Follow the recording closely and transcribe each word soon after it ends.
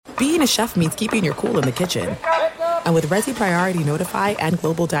being a chef means keeping your cool in the kitchen. And with Resi Priority Notify and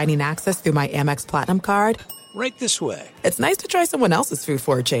Global Dining Access through my Amex Platinum card, Right this way. it's nice to try someone else's food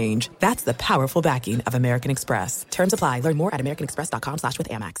for a change. That's the powerful backing of American Express. Terms apply. Learn more at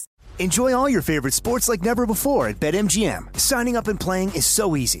americanexpress.com/withAmex. Enjoy all your favorite sports like never before at BetMGM. Signing up and playing is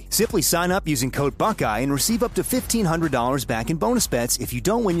so easy. Simply sign up using code Buckeye and receive up to $1,500 back in bonus bets if you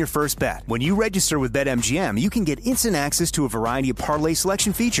don't win your first bet. When you register with BetMGM, you can get instant access to a variety of parlay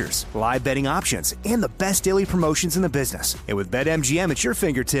selection features, live betting options, and the best daily promotions in the business. And with BetMGM at your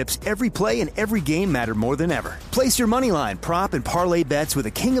fingertips, every play and every game matter more than ever. Place your moneyline, prop, and parlay bets with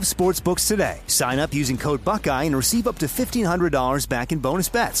the king of sportsbooks today. Sign up using code Buckeye and receive up to $1,500 back in bonus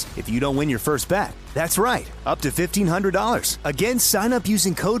bets if you don't win your first bet. That's right, up to $1,500. Again, sign up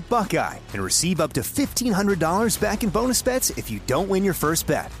using code Buckeye and receive up to $1,500 back in bonus bets if you don't win your first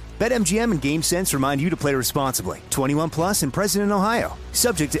bet. BetMGM and GameSense remind you to play responsibly. 21 plus and present in Ohio.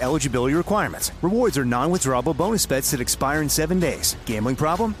 Subject to eligibility requirements. Rewards are non-withdrawable bonus bets that expire in 7 days. Gambling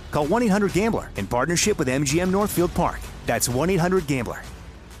problem? Call 1-800-GAMBLER in partnership with MGM Northfield Park. That's 1-800-GAMBLER.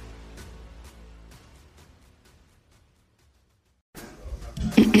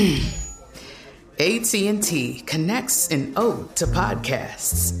 AT&T connects an ode to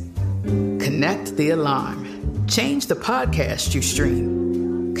podcasts. Connect the alarm. Change the podcast you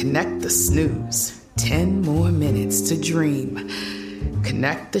stream. Connect the snooze. 10 more minutes to dream.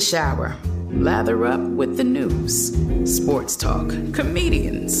 Connect the shower. Lather up with the news. Sports talk,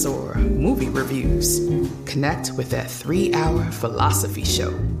 comedians, or movie reviews. Connect with that 3-hour philosophy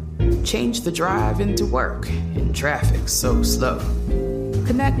show. Change the drive into work in traffic so slow.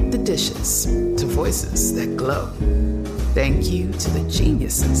 Connect the dishes to voices that glow. Thank you to the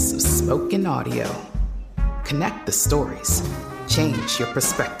geniuses of spoken audio. Connect the stories. Change your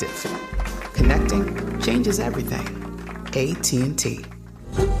perspective. Connecting changes everything. AT&T.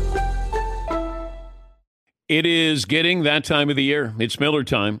 It is getting that time of the year. It's Miller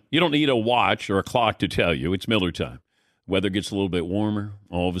time. You don't need a watch or a clock to tell you. It's Miller time. Weather gets a little bit warmer.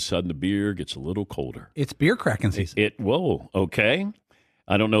 All of a sudden, the beer gets a little colder. It's beer cracking season. Whoa, okay.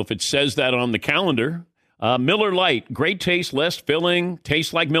 I don't know if it says that on the calendar. Miller Lite, great taste, less filling,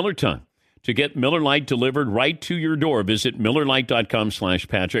 tastes like Miller time. To get Miller Lite delivered right to your door, visit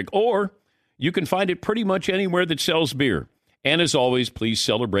MillerLite.com/Patrick, or you can find it pretty much anywhere that sells beer. And as always, please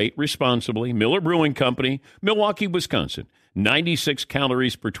celebrate responsibly. Miller Brewing Company, Milwaukee, Wisconsin. 96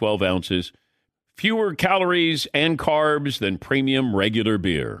 calories per 12 ounces. Fewer calories and carbs than premium regular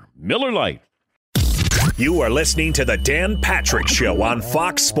beer. Miller Lite. You are listening to the Dan Patrick Show on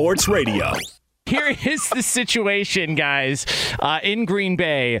Fox Sports Radio. Here is the situation, guys, in Green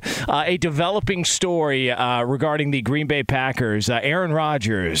Bay. A developing story regarding the Green Bay Packers. Aaron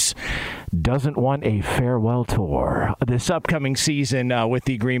Rodgers doesn't want a farewell tour this upcoming season with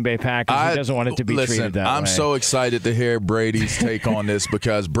the Green Bay Packers. He doesn't want it to be treated that way. I'm so excited to hear Brady's take on this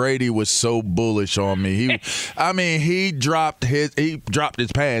because Brady was so bullish on me. He dropped his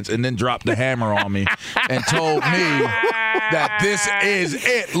pants and then dropped the hammer on me and told me that this is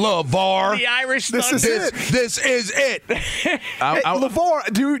it, LeVar. The Irish This is it. This is it.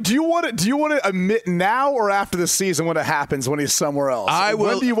 LeVar, do you want to admit now or after the season when it happens when he's somewhere else?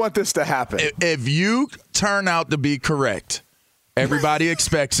 When do you want this to happen? If you turn out to be correct, everybody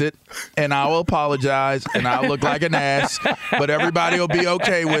expects it, and I will apologize, and I'll look like an ass, but everybody will be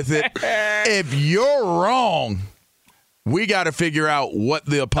okay with it. If you're wrong, we got to figure out what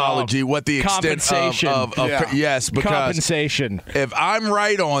the apology, what the extent of yes, because compensation. If I'm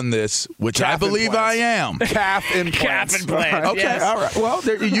right on this, which Calf I believe implants. I am, Calf implants. Okay, yes. all right. Well,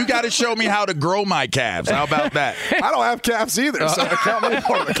 you got to show me how to grow my calves. How about that? I don't have calves either, so I count me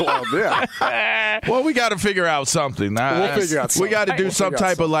part of the club. Yeah. Well, we got to figure out something. We'll figure out something. We got to do some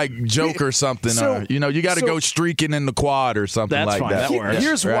type of like joke or something. So- you got to go streaking in the quad or something That's like fine. that. That works.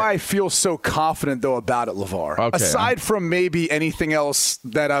 Here's why I feel so confident though about it, LeVar. Okay. Aside from maybe anything else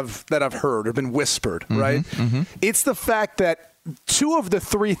that I've heard or been whispered, right? Mm-hmm. It's the fact that 2 of the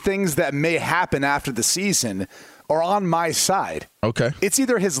 3 things that may happen after the season are on my side. Okay. It's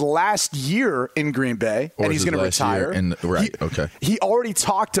either his last year in Green Bay Or and he's going to retire. He already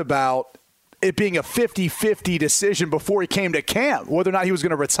talked about it being a 50-50 decision before he came to camp, whether or not he was going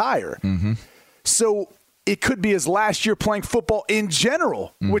to retire. Mm-hmm. So it could be his last year playing football in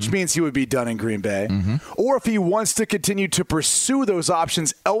general, which means he would be done in Green Bay. Or if he wants to continue to pursue those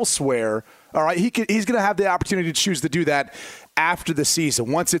options elsewhere, all right, he's going to have the opportunity to choose to do that after the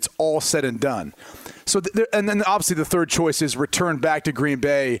season, once it's all said and done. So, and then obviously the third choice is return back to Green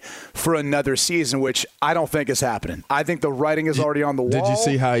Bay for another season, which I don't think is happening. I think the writing is already on the wall. Did you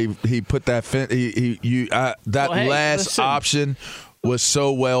see how he put that last option was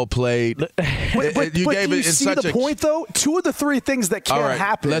so well played. But you see the point, though? Two of the three things that can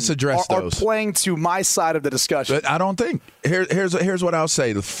happen let's address are those. playing to my side of the discussion. But I don't think. Here's what I'll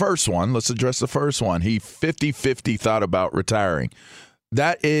say. The first one, let's address the first one. He 50-50 thought about retiring.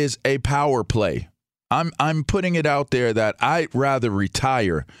 That is a power play. I'm putting it out there that I'd rather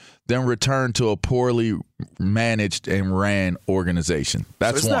retire than return to a poorly managed and ran organization.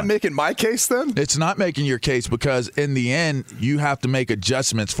 That's so isn't that making my case then? It's not making your case because in the end, you have to make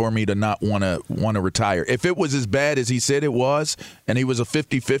adjustments for me to not want to retire. If it was as bad as he said it was and he was a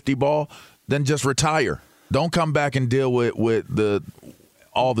 50-50 ball, then just retire. Don't come back and deal with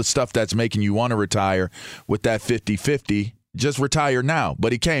all the stuff that's making you want to retire with that 50-50. Just retire now.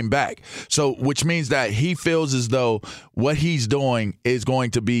 But he came back. So, which means that he feels as though what he's doing is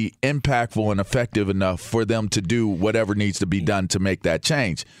going to be impactful and effective enough for them to do whatever needs to be done to make that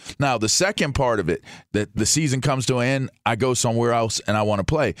change. Now, the second part of it, that the season comes to an end, I go somewhere else and I want to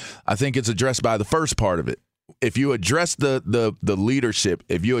play. I think it's addressed by the first part of it. If you address the leadership,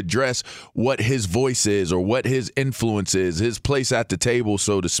 if you address what his voice is or what his influence is, his place at the table,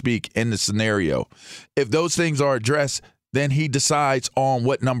 so to speak, in the scenario, if those things are addressed, then he decides on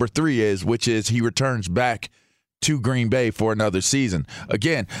what number 3 is, which is he returns back to Green Bay for another season.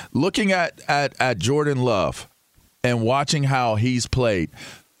 Again, looking at Jordan Love and watching how he's played,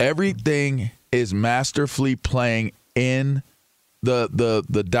 everything is masterfully playing in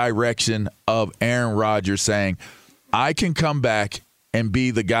the direction of Aaron Rodgers saying, I can come back and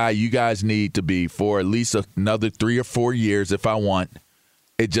be the guy you guys need to be for at least another 3 or 4 years if I want.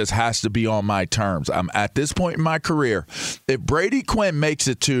 It just has to be on my terms. I'm at this point in my career. If Brady Quinn makes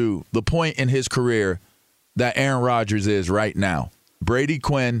it to the point in his career that Aaron Rodgers is right now, Brady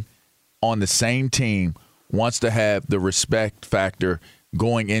Quinn on the same team wants to have the respect factor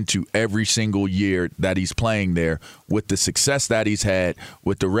going into every single year that he's playing there with the success that he's had,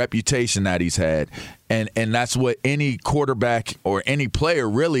 with the reputation that he's had. And that's what any quarterback or any player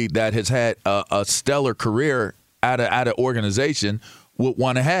really that has had a stellar career at an organization would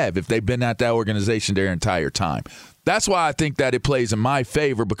want to have if they've been at that organization their entire time. That's why I think that it plays in my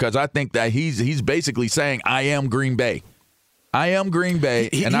favor, because I think that he's basically saying, I am Green Bay. I am Green Bay,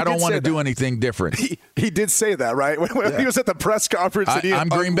 and I don't want to do anything different. He did say that, right? When he was at the press conference and he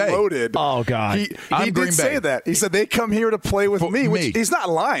unloaded. Oh, God. He did say that. He said, they come here to play with me, which he's not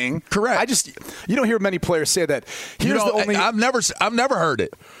lying. Correct. You don't hear many players say that. I've never heard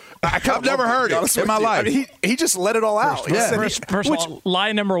it. I've never heard it in my life. I mean, he just let it all out. First of all,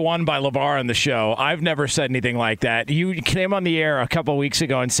 lie number 1 by LeVar on the show. I've never said anything like that. You came on the air a couple of weeks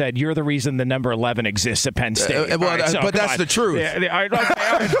ago and said you're the reason the number 11 exists at Penn State. But that's the truth. Yeah, fair enough.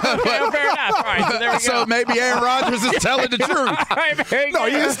 All right, so there we go. So maybe Aaron Rodgers is telling the truth. No,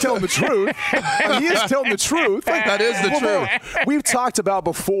 he is telling the truth. He is telling the truth. That is the truth. We've talked about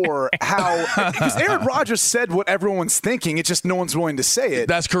before how because Aaron Rodgers said what everyone's thinking. It's just no one's willing to say it.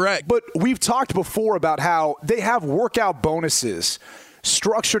 That's correct. But we've talked before about how they have workout bonuses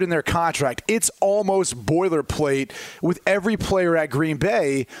structured in their contract. It's almost boilerplate with every player at Green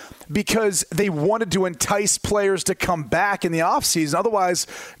Bay because they wanted to entice players to come back in the offseason. Otherwise,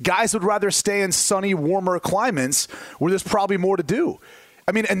 guys would rather stay in sunny, warmer climates where there's probably more to do.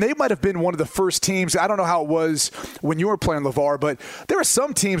 I mean, and they might have been one of the first teams. I don't know how it was when you were playing LeVar, but there are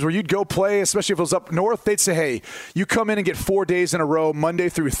some teams where you'd go play, especially if it was up north. They'd say, hey, you come in and get 4 days in a row, Monday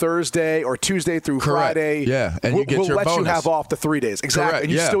through Thursday or Tuesday through Friday. Yeah, and you get we'll your let bonus. You have off the 3 days. Exactly. Correct.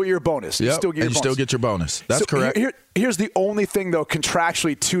 And you still get your bonus. Yep. You still get your bonus. That's correct. Here's the only thing, though,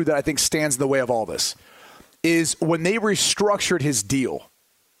 contractually, too, that I think stands in the way of all this is when they restructured his deal,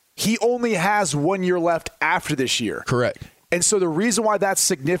 he only has 1 year left after this year. Correct. And so the reason why that's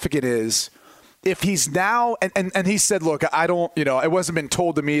significant is if he's now and he said, look, I don't, it wasn't been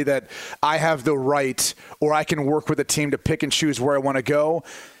told to me that I have the right or I can work with a team to pick and choose where I want to go.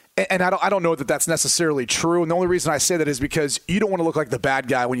 And I don't know that that's necessarily true. And the only reason I say that is because you don't want to look like the bad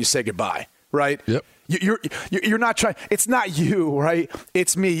guy when you say goodbye, right? Yep. You're not trying. It's not you, right?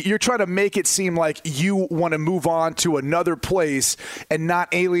 It's me. You're trying to make it seem like you want to move on to another place and not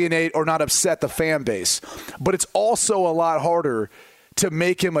alienate or not upset the fan base. But it's also a lot harder to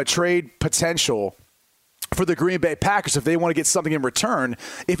make him a trade potential for the Green Bay Packers if they want to get something in return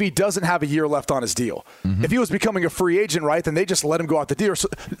if he doesn't have a year left on his deal. Mm-hmm. If he was becoming a free agent, right, then they just let him go out the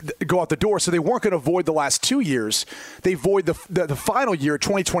door. So they weren't going to void the last 2 years. They void the final year,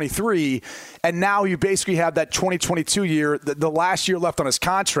 2023, and now you basically have that 2022 year, the last year left on his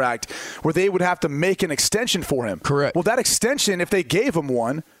contract, where they would have to make an extension for him. Correct. Well, that extension, if they gave him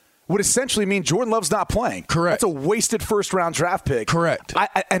one, would essentially mean Jordan Love's not playing. Correct. That's a wasted first-round draft pick. Correct.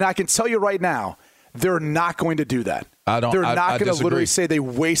 And I can tell you right now, they're not going to do that. They're not going to literally say they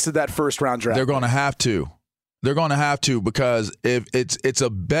wasted that first-round draft. They're going to have to. They're going to have to, because if it's a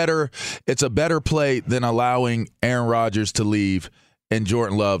better play than allowing Aaron Rodgers to leave and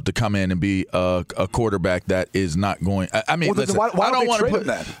Jordan Love to come in and be a quarterback that is not going. I mean, listen, why I don't want to put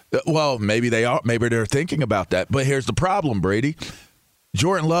that. Well, maybe they are. Maybe they're thinking about that. But here's the problem, Brady.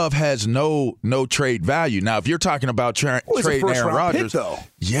 Jordan Love has no trade value. Now, if you're talking about trading Aaron Rodgers,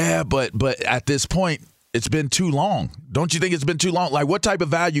 yeah, but at this point, it's been too long. Don't you think it's been too long? Like, what type of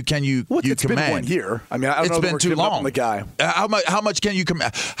value can you command? It's been 1 year. I mean, I don't know. It's been too long. On the guy. How much can you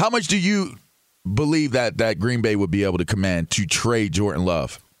command? How much do you believe that Green Bay would be able to command to trade Jordan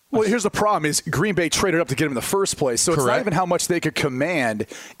Love? Well, here's the problem: is Green Bay traded up to get him in the first place. So it's not even how much they could command.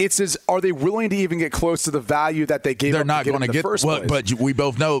 It's are they willing to even get close to the value that they gave? They're not going to get. Well, but we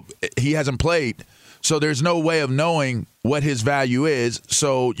both know he hasn't played. So there's no way of knowing what his value is.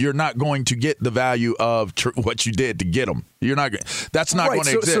 So you're not going to get the value of what you did to get him. You're not. That's not going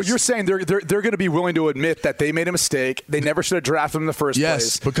to exist. So you're saying they're going to be willing to admit that they made a mistake. They never should have drafted him in the first place.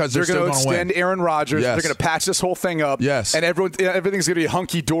 Yes, because they're going to extend win. Aaron Rodgers. Yes. They're going to patch this whole thing up. Yes, and everything's going to be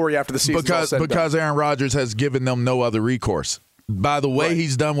hunky dory after the season. Because Aaron Rodgers has given them no other recourse. By the way,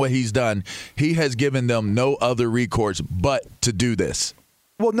 he's done what he's done. He has given them no other recourse but to do this.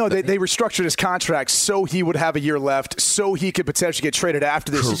 Well, no, they restructured his contract so he would have a year left, so he could potentially get traded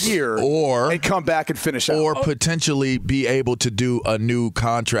after this year, and come back and finish out, or potentially be able to do a new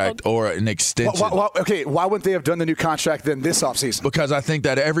contract or an extension. Why wouldn't they have done the new contract then this offseason? Because I think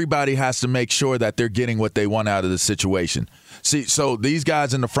that everybody has to make sure that they're getting what they want out of the situation. See, so these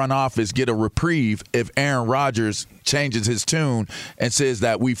guys in the front office get a reprieve if Aaron Rodgers changes his tune and says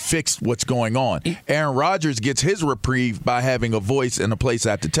that we fixed what's going on. Aaron Rodgers gets his reprieve by having a voice and a place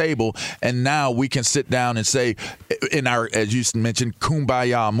at the table, and now we can sit down and say, in our, as you mentioned,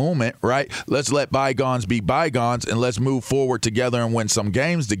 kumbaya moment, right? Let's let bygones be bygones and let's move forward together and win some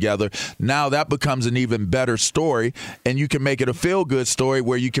games together. Now that becomes an even better story, and you can make it a feel-good story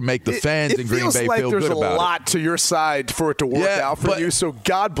where you can make the fans in Green Bay feel good about it. There's a lot to your side for it to work out for you, so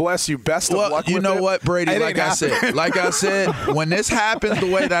God bless you. Best of luck with it. You know what, Brady, like I said, when this happens the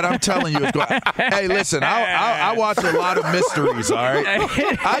way that I'm telling you it's going, hey, listen, I watch a lot of mysteries, all right?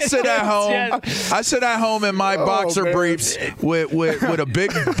 I sit at home in my boxer briefs with a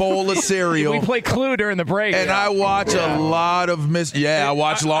big bowl of cereal. We play Clue during the break. And I watch a lot of I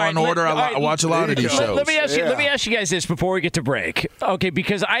watch Law and Order. I watch a lot of these shows. Let me ask you guys this before we get to break. Okay,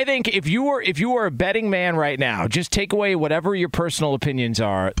 because I think if you were a betting man right now, just take away whatever your personal opinions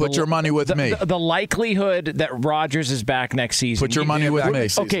are. Put your money with me. The likelihood that Rodgers is back next season. Put your money with me.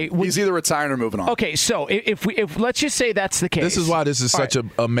 Okay, he's either retiring or moving on. Okay, so if let's just say that's the case. This is why this is such an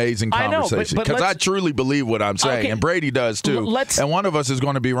amazing conversation, because I truly believe what I'm saying, and Brady does too. And one of us is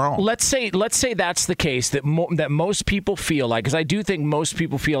going to be wrong. Let's say that's the case that most people feel like, because I do think most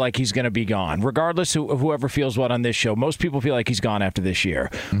people feel like he's going to be gone, regardless of whoever feels what on this show. Most people feel like he's gone after this year.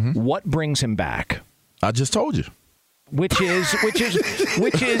 Mm-hmm. What brings him back? I just told you. Which is the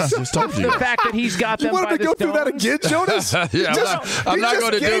fact that he's got them. You wanted to go through that again, Jonas? I'm not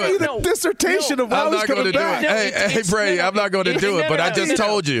going to do it. The dissertation of how he's going to do it. Hey, Brady, I'm not going to do it, but I just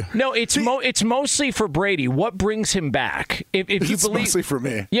told you. No, it's mostly for Brady. What brings him back? If you believe, it's mostly for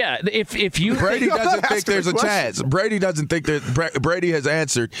me. Yeah, if you Brady doesn't think there's a chance. Brady doesn't think that. Brady has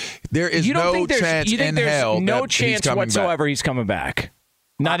answered. There is no chance in hell. No chance whatsoever he's coming back.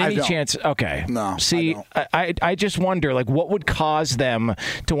 Not any chance. Okay. No. See, I just wonder, like, what would cause them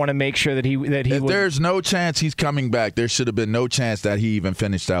to want to make sure that he if there's no chance he's coming back, there should have been no chance that he even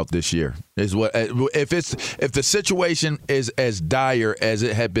finished out this year. Is what if the situation is as dire as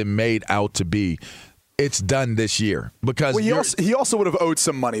it had been made out to be. It's done this year because he also would have owed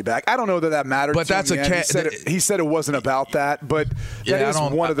some money back. I don't know that mattered. But that's he said it wasn't about that. But that is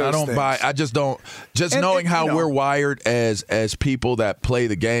one of those. I don't things. buy. I just don't. Knowing how we're wired as people that play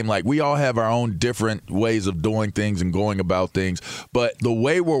the game, like we all have our own different ways of doing things and going about things. But the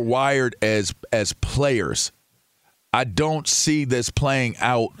way we're wired as players, I don't see this playing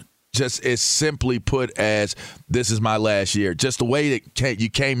out just as simply put as this is my last year. Just the way that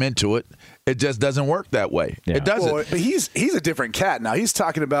you came into it. It just doesn't work that way. Yeah. It doesn't. Well, but he's a different cat now. He's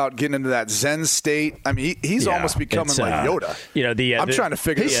talking about getting into that Zen state. I mean, he's almost becoming like Yoda. I'm trying to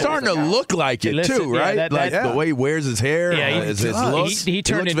figure. He's starting to look like it too, right? The way he wears his hair, his looks. He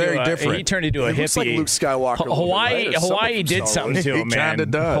turned into very different. He turned into a hippie. Looks like Luke Skywalker. Hawaii did something to him, man. Kind of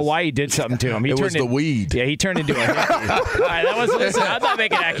does. Hawaii did something to him. It was the weed. Yeah, he turned into a hippie. All right, listen, I'm not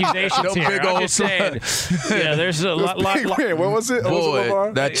making accusations here. I'm just saying. There's a lot. What was it?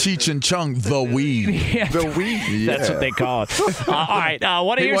 Boy, that Cheech and Chong song The Weed. Yeah. The weed. Yeah. That's what they call it. All right.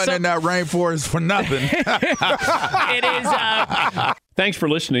 What are He your wasn't in that rainforest for nothing. It is. Thanks for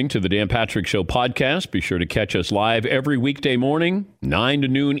listening to the Dan Patrick Show podcast. Be sure to catch us live every weekday morning, 9 to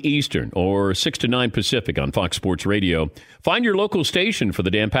noon Eastern or 6 to 9 Pacific on Fox Sports Radio. Find your local station for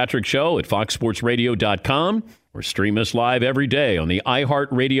the Dan Patrick Show at foxsportsradio.com or stream us live every day on the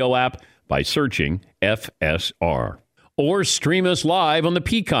iHeartRadio app by searching FSR. Or stream us live on the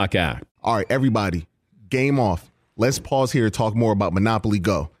Peacock app. All right, everybody, game off. Let's pause here to talk more about Monopoly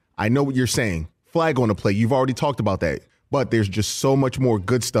Go. I know what you're saying. Flag on the play. You've already talked about that. But there's just so much more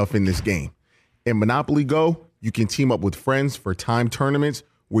good stuff in this game. In Monopoly Go, you can team up with friends for timed tournaments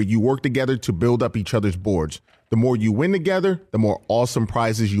where you work together to build up each other's boards. The more you win together, the more awesome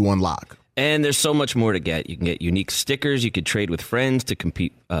prizes you unlock. And there's so much more to get. You can get unique stickers. You could trade with friends to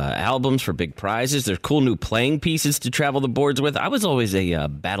compete albums for big prizes. There's cool new playing pieces to travel the boards with. I was always a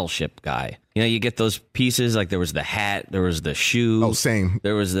battleship guy. You know, you get those pieces, like there was the hat, there was the shoe. Oh, same.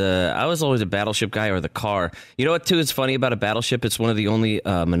 I was always a battleship guy, or the car. You know what, too, is funny about a battleship? It's one of the only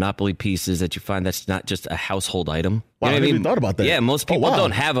Monopoly pieces that you find that's not just a household item. Wow, You know I what never even thought about that. Yeah, most people wow.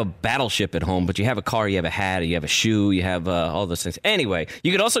 don't have a battleship at home, but you have a car, you have a hat, you have a shoe, you have all those things. Anyway,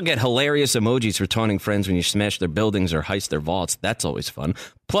 you could also get hilarious emojis for taunting friends when you smash their buildings or heist their vaults. That's always fun.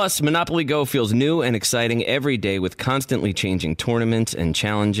 Plus, Monopoly Go feels new and exciting every day with constantly changing tournaments and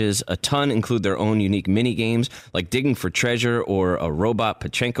challenges. A ton include their own unique mini games, like digging for treasure or a robot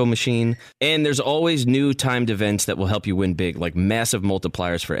Pachinko machine. And there's always new timed events that will help you win big, like massive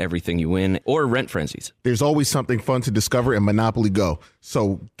multipliers for everything you win, or rent frenzies. There's always something fun to discover in Monopoly Go.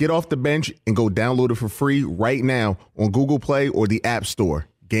 So get off the bench and go download it for free right now on Google Play or the App Store.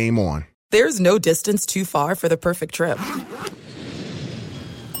 Game on. There's no distance too far for the perfect trip.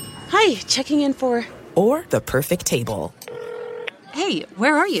 Hi, checking in for... Or the perfect table. Hey,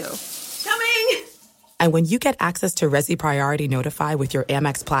 where are you? Coming! And when you get access to Resi Priority Notify with your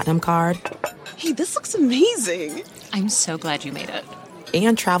Amex Platinum card... Hey, this looks amazing. I'm so glad you made it.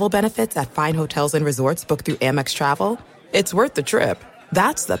 And travel benefits at fine hotels and resorts booked through Amex Travel, it's worth the trip.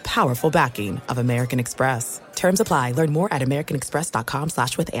 That's the powerful backing of American Express. Terms apply. Learn more at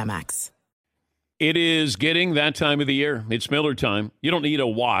americanexpress.com/withAmex. It is getting that time of the year. It's Miller time. You don't need a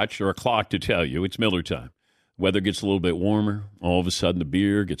watch or a clock to tell you. It's Miller time. Weather gets a little bit warmer. All of a sudden, the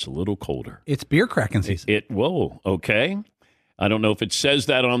beer gets a little colder. It's beer cracking season. Whoa, okay. I don't know if it says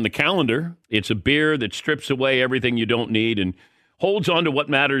that on the calendar. It's a beer that strips away everything you don't need and holds on to what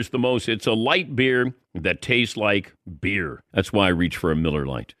matters the most. It's a light beer that tastes like beer. That's why I reach for a Miller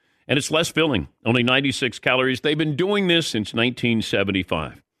Lite. And it's less filling, only 96 calories. They've been doing this since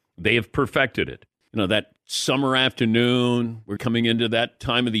 1975. They have perfected it. You know, that summer afternoon, we're coming into that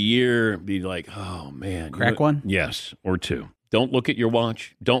time of the year, be like, oh, man. Crack one? Yes, or two. Don't look at your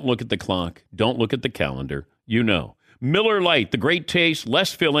watch. Don't look at the clock. Don't look at the calendar. You know. Miller Lite, the great taste,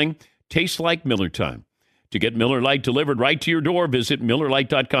 less filling, tastes like Miller time. To get Miller Lite delivered right to your door, visit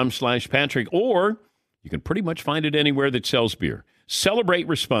MillerLite.com/Patrick, or you can pretty much find it anywhere that sells beer. Celebrate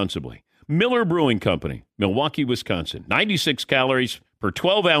responsibly. Miller Brewing Company, Milwaukee, Wisconsin. 96 calories per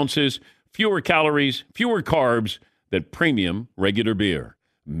 12 ounces, fewer calories, fewer carbs than premium regular beer.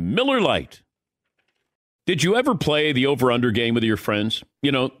 Miller Lite. Did you ever play the over-under game with your friends?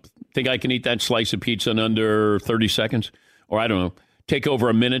 You know, think I can eat that slice of pizza in under 30 seconds? Or I don't know, take over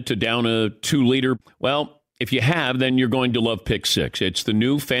a minute to down a 2-liter? Well, if you have, then you're going to love Pick Six. It's the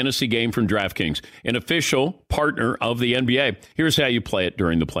new fantasy game from DraftKings, an official partner of the NBA. Here's how you play it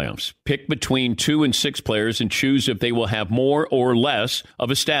during the playoffs. Pick between 2 and 6 players and choose if they will have more or less of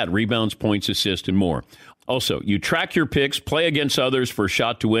a stat, rebounds, points, assists, and more. Also, you track your picks, play against others for a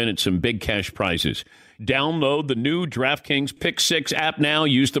shot to win at some big cash prizes. Download the new DraftKings Pick 6 app now.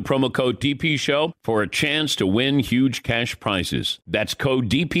 Use the promo code DPSHOW for a chance to win huge cash prizes. That's code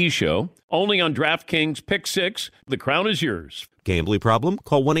DPSHOW. Only on DraftKings Pick 6. The crown is yours. Gambling problem?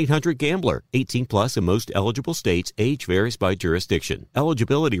 Call 1-800-GAMBLER. 18 plus in most eligible states. Age varies by jurisdiction.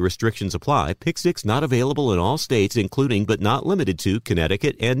 Eligibility restrictions apply. Pick 6 not available in all states, including but not limited to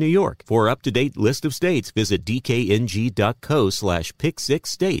Connecticut and New York. For up-to-date list of states, visit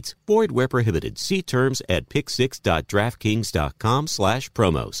dkng.co/pick6states. Void where prohibited. See terms at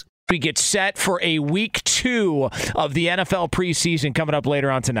pick6.draftkings.com/promos. We get set for a week 2 of the NFL preseason coming up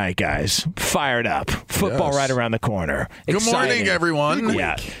later on tonight, guys. Fired up. Football right around the corner. Good Exciting. morning, everyone.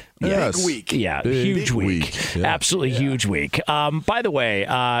 Yeah. Big week. Yeah, huge week. Yeah. Absolutely huge week. By the way,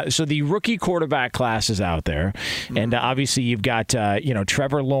 so the rookie quarterback class is out there, and obviously you've got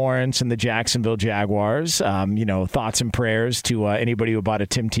Trevor Lawrence and the Jacksonville Jaguars. Thoughts and prayers to anybody who bought a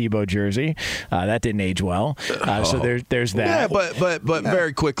Tim Tebow jersey. That didn't age well. So there's that. Yeah, but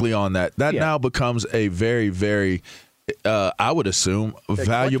very quickly on that now becomes a very, very, I would assume,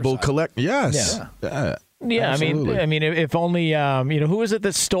 valuable collect. Yes. Yeah. Yeah, absolutely. I mean, if only who was it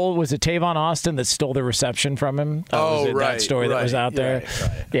that stole? Was it Tavon Austin that stole the reception from him? That story that was out there.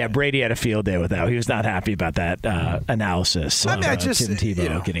 Right. Yeah, Brady had a field day with that. He was not happy about that analysis. Tim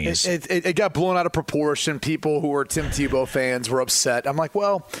Tebow getting his. It got blown out of proportion. People who were Tim Tebow fans were upset. I'm like,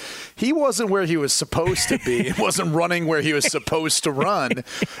 well, he wasn't where he was supposed to be. He wasn't running where he was supposed to run.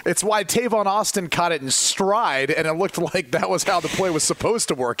 It's why Tavon Austin caught it in stride, and it looked like that was how the play was supposed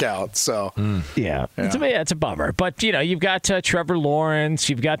to work out. So it's a bummer. But, you've got Trevor Lawrence.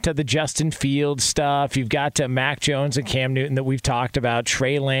 You've got the Justin Fields stuff. You've got Mac Jones and Cam Newton that we've talked about.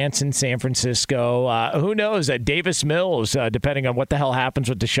 Trey Lance in San Francisco. Who knows? Davis Mills, depending on what the hell happens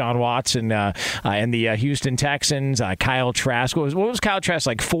with Deshaun Watson and the Houston Texans. Kyle Trask. What was Kyle Trask,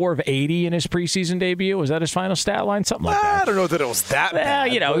 like 4 of 80 in his preseason debut? Was that his final stat line? Something like that. I don't know that it was that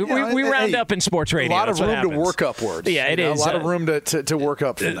bad. We round up in sports radio. A lot of room to work upwards. Yeah, it is. A lot of room to work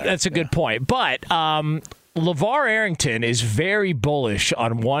up from there. That's a good point. But LeVar Arrington is very bullish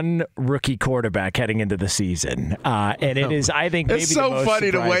on one rookie quarterback heading into the season, and it is, I think, maybe it's so the most funny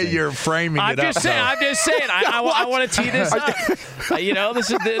surprising. The way you're framing it up. I'm just saying. I want to tee this up.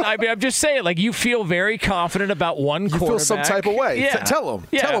 This is. I'm just saying. Like, you feel very confident about one quarterback. You feel some type of way. Yeah. Tell him.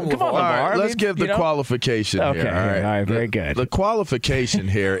 Yeah. Tell him. Come on, All LeVar. right, let's give the qualification here. Okay. All right. Very good. The qualification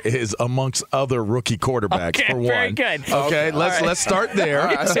here is amongst other rookie quarterbacks for one. Very good. Okay. Let's start there. All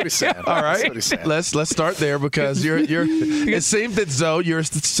right, that's what he's saying. All right. Let's start there because you're. It seems as though you're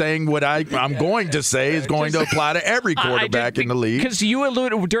saying what I'm going to say is going to apply to every quarterback in the league. Because you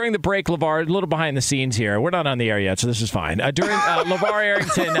alluded during the break, LeVar, a little behind the scenes here. We're not on the air yet, so this is fine. LeVar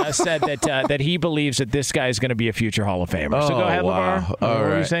Arrington said that he believes that this guy is going to be a future Hall of Famer. So go ahead, LeVar. All what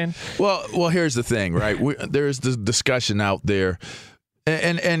right. are you saying? Well, here's the thing, right? There's the discussion out there,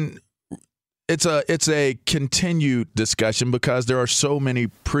 and it's a continued discussion because there are so many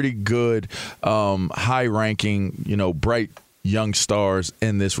pretty good, high-ranking, bright young stars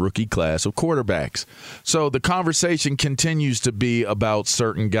in this rookie class of quarterbacks. So the conversation continues to be about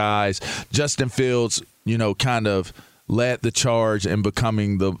certain guys. Justin Fields, kind of led the charge in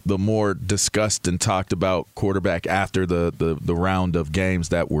becoming the more discussed and talked about quarterback after the round of games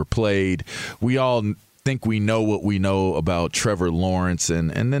that were played. We all think we know what we know about Trevor Lawrence,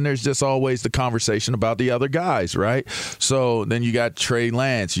 and then there's just always the conversation about the other guys, right? So then you got Trey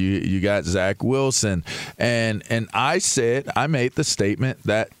Lance, you got Zach Wilson, and I made the statement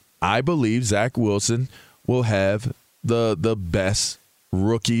that I believe Zach Wilson will have the best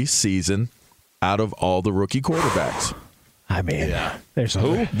rookie season out of all the rookie quarterbacks. I mean, there's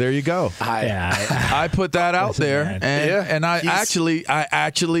who? There you go. I put that out there, and I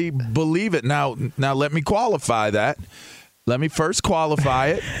actually believe it. Now let me qualify that. Let me first qualify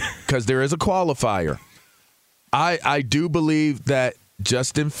it because there is a qualifier. I do believe that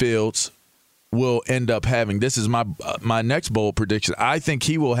Justin Fields will end up having, this is my next bold prediction, I think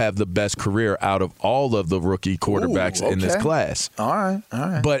he will have the best career out of all of the rookie quarterbacks in this class. All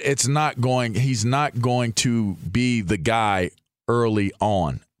right. But he's not going to be the guy early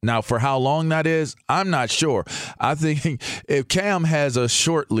on. Now, for how long that is, I'm not sure. I think if Cam has a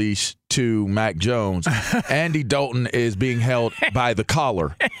short leash to Mac Jones, Andy Dalton is being held by the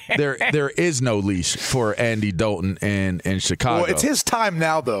collar. There is no leash for Andy Dalton in Chicago. Well, it's his time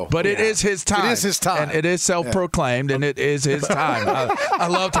now, though. But it is his time. It is his time. And it is self-proclaimed, and it is his time. I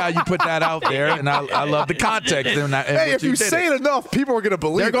loved how you put that out there, and I love the context. Hey, if you say it enough, people are going to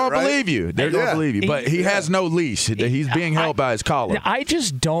believe They're it, going right? to believe you. They're going to believe you. But he has no leash. He's being held by his collar. I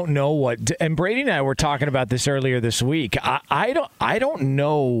just don't know what. And Brady and I were talking about this earlier this week. I don't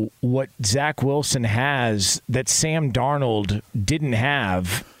know what Zach Wilson has that Sam Darnold didn't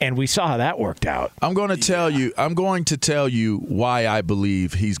have, and we saw how that worked out. I'm going to tell you why I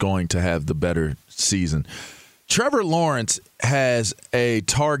believe he's going to have the better season. Trevor Lawrence has a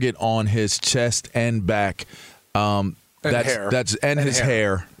target on his chest and back. His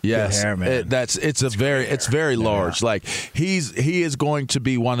hair. Yes, hair, man. It's very large. Like he is going to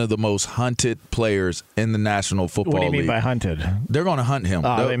be one of the most hunted players in the National Football League. What do you mean by hunted? They're going to hunt him.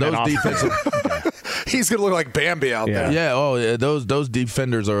 Those defensive. He's going to look like Bambi out there. Yeah. Oh, those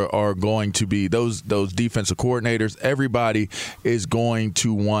defenders are going to be those defensive coordinators. Everybody is going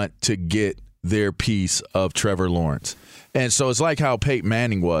to want to get their piece of Trevor Lawrence. And so it's like how Peyton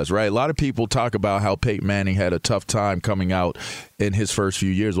Manning was, right? A lot of people talk about how Peyton Manning had a tough time coming out in his first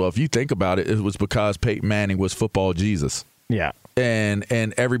few years. Well, if you think about it, it was because Peyton Manning was football Jesus. Yeah. And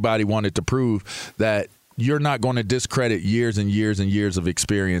everybody wanted to prove that you're not going to discredit years and years and years of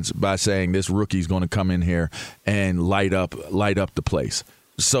experience by saying this rookie's going to come in here and light up the place.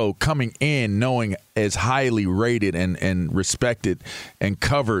 So coming in knowing as highly rated and respected and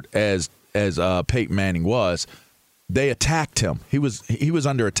covered as Peyton Manning was, they attacked him. He was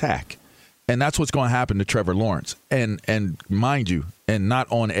under attack. And that's what's going to happen to Trevor Lawrence. And mind you, and not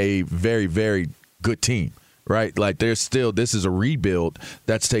on a very, very good team. Right? Like this is a rebuild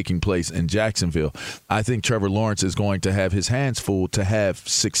that's taking place in Jacksonville. I think Trevor Lawrence is going to have his hands full to have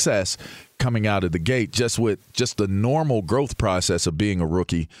success coming out of the gate just with just the normal growth process of being a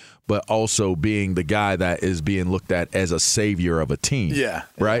rookie, but also being the guy that is being looked at as a savior of a team. Yeah.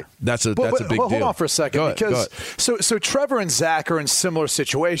 Right? That's a big deal. Hold on for a second. So Trevor and Zach are in similar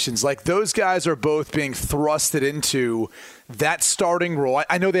situations. Like those guys are both being thrusted into that starting role.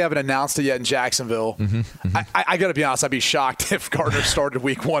 I know they haven't announced it yet in Jacksonville. I got to be honest, I'd be shocked if Gardner started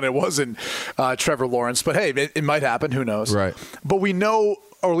week one. It wasn't Trevor Lawrence. But, hey, it might happen. Who knows? Right. But we know,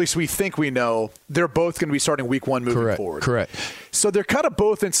 or at least we think we know, they're both going to be starting week one moving forward. Correct. So they're kind of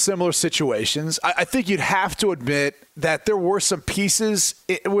both in similar situations. I think you'd have to admit that there were some pieces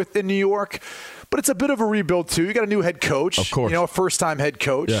within New York, but it's a bit of a rebuild, too. You got a new head coach. Of course. A first-time head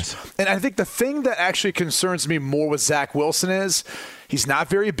coach. Yes. And I think the thing that actually concerns me more with Zach Wilson is he's not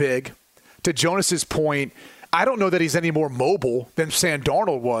very big. To Jonas's point, I don't know that he's any more mobile than Sam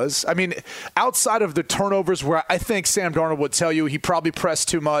Darnold was. I mean, outside of the turnovers where I think Sam Darnold would tell you he probably pressed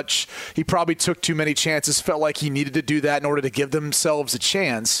too much, he probably took too many chances, felt like he needed to do that in order to give themselves a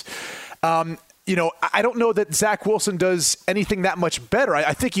chance. I don't know that Zach Wilson does anything that much better.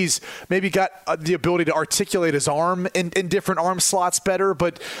 I think he's maybe got the ability to articulate his arm in different arm slots better,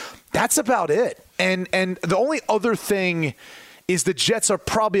 but that's about it. And the only other thing is the Jets are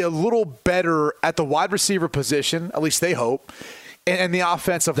probably a little better at the wide receiver position, at least they hope, and the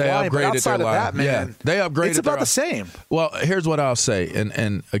offensive line. But outside of that, man, they upgraded. It's about the same. Well, here's what I'll say,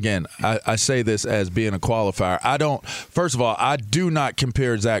 and again, I say this as being a qualifier. First of all, I do not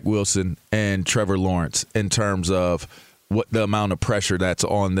compare Zach Wilson and Trevor Lawrence in terms of what the amount of pressure that's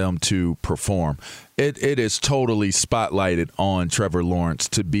on them to perform. It is totally spotlighted on Trevor Lawrence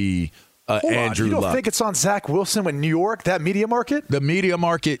to be Andrew You don't Luck. think it's on Zach Wilson with New York, that media market? The media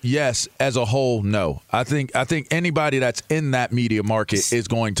market, yes. As a whole, no. I think anybody that's in that media market is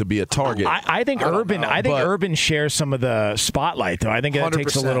going to be a target. I think Urban shares some of the spotlight, though. I think that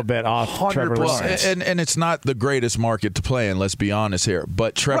takes a little bit off Trevor Lawrence. And it's not the greatest market to play in, let's be honest here.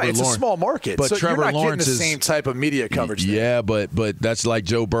 But Trevor Lawrence, it's a small market. But so Trevor you're not Lawrence getting the same type of media coverage. Yeah, but that's like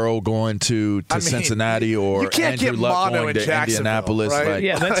Joe Burrow going to Cincinnati or Andrew Luck going to Indianapolis. Right?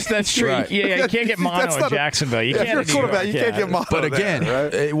 Yeah, that's true. Right. Yeah, you can't get mono in Jacksonville. You can't. You can't get mono. But again,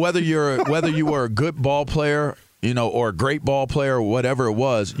 right? whether you were a good ball player, or a great ball player, or whatever it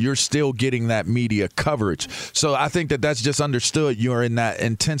was, you're still getting that media coverage. So I think that's just understood. You're in that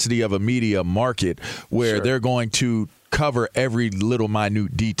intensity of a media market where they're going to cover every little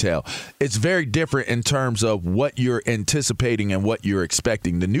minute detail. It's very different in terms of what you're anticipating and what you're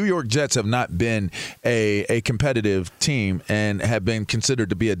expecting. The New York Jets have not been a competitive team and have been considered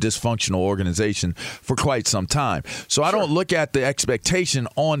to be a dysfunctional organization for quite some time. So I don't look at the expectation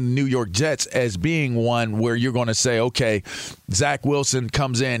on the New York Jets as being one where you're going to say, okay, Zach Wilson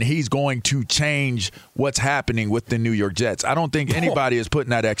comes in, he's going to change what's happening with the New York Jets. I don't think anybody is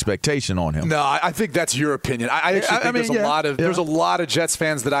putting that expectation on him. No, I think that's your opinion. I actually think there's a lot of Jets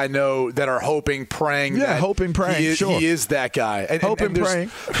fans that I know that are hoping, praying. Yeah, hoping, praying. He is that guy. Hoping,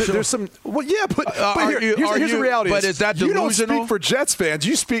 praying. There's some. Well, yeah, but here's the reality. But is that delusional? You don't speak for Jets fans.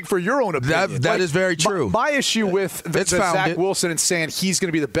 You speak for your own opinion. That is very true. My issue with Zach Wilson and saying he's going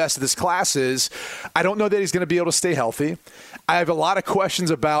to be the best of this class is I don't know that he's going to be able to stay healthy. I have a lot of questions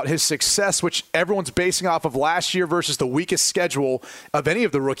about his success, which everyone's basing off of last year versus the weakest schedule of any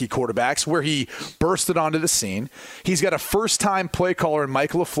of the rookie quarterbacks, where he bursted onto the scene. He's got a first-time play caller in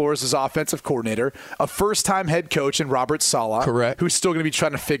Michael LaFleur as his offensive coordinator, a first-time head coach in Robert Saleh, correct, who's still going to be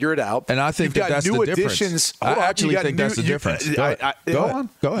trying to figure it out. And I think that's the difference. I actually think that's the difference. Go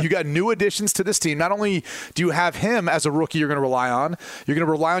ahead. You got new additions to this team. Not only do you have him as a rookie you're going to rely on, you're going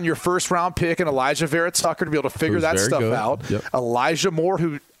to rely on your first-round pick and Elijah Vera Tucker to be able to figure that stuff out. Yep. Elijah Moore,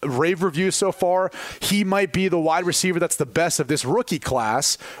 who rave reviews so far, he might be the wide receiver that's the best of this rookie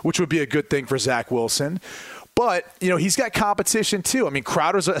class, which would be a good thing for Zach Wilson. But, he's got competition too. I mean,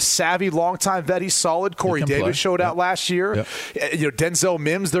 Crowder's a savvy, longtime vet. He's solid. Corey Davis showed out last year. Yep. Denzel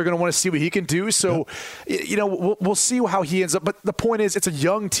Mims, they're going to want to see what he can do. So, we'll see how he ends up. But the point is, it's a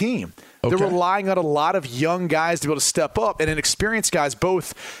young team. Okay. They're relying on a lot of young guys to be able to step up and inexperienced guys,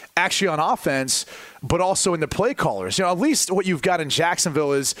 both actually on offense, but also in the play callers. At least what you've got in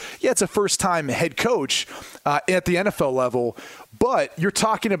Jacksonville is, it's a first-time head coach at the NFL level, but you're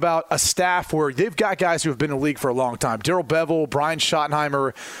talking about a staff where they've got guys who have been in the league for a long time. Darrell Bevell, Brian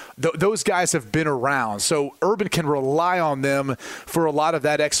Schottenheimer, those guys have been around. So Urban can rely on them for a lot of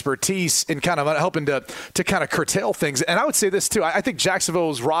that expertise and kind of helping to kind of curtail things. And I would say this, too. I think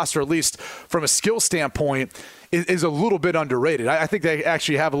Jacksonville's roster, at least from a skill standpoint, is a little bit underrated. I think they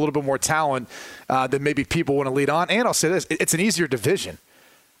actually have a little bit more talent than maybe people want to lead on. And I'll say this, it's an easier division.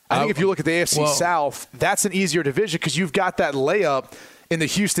 I think if you look at the AFC South, that's an easier division because you've got that layup in the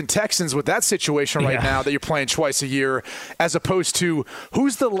Houston Texans with that situation right now that you're playing twice a year, as opposed to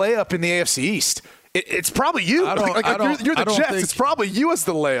who's the layup in the AFC East? It's probably you. You're the Jets. It's probably you as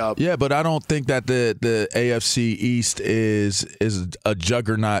the layup. Yeah, but I don't think that the AFC East is a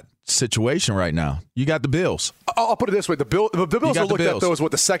juggernaut situation right now. You got the Bills. I'll put it this way: the Bills are looked at though as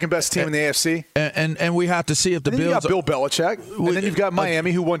the second best team in the AFC, and we have to see if the Bills. You got Bill Belichick, and then you've got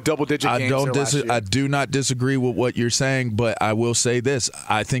Miami, who won double-digit games last year. I do not disagree with what you're saying, but I will say this: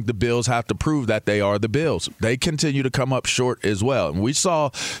 I think the Bills have to prove that they are the Bills. They continue to come up short as well, and we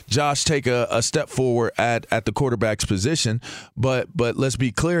saw Josh take a step forward at the quarterback's position, but let's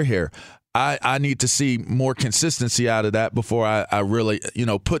be clear here. I need to see more consistency out of that before I really,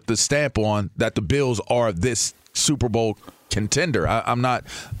 put the stamp on that the Bills are this Super Bowl contender. I'm not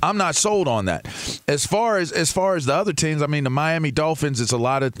sold on that. As far as the other teams, I mean, the Miami Dolphins, it's a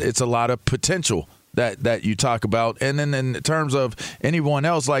lot of potential that you talk about. And then in terms of anyone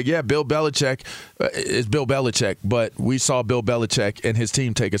else, Bill Belichick is Bill Belichick, but we saw Bill Belichick and his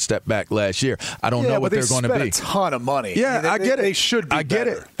team take a step back last year. I don't know what they're going to be. They spent a ton of money. Yeah, I get it. They should be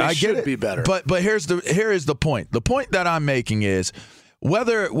better. They should be better. But here is the point. The point that I'm making is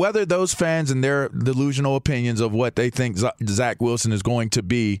whether those fans and their delusional opinions of what they think Zach Wilson is going to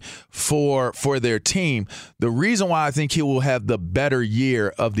be for their team, the reason why I think he will have the better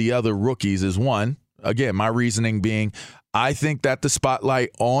year of the other rookies is, one, again, my reasoning being, I think that the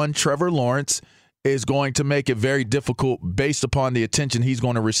spotlight on Trevor Lawrence is going to make it very difficult based upon the attention he's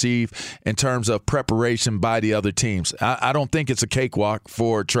going to receive in terms of preparation by the other teams. I don't think it's a cakewalk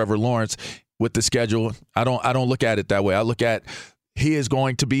for Trevor Lawrence with the schedule. I don't look at it that way. I look at he is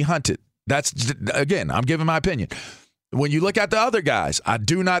going to be hunted. That's, again, I'm giving my opinion. When you look at the other guys, I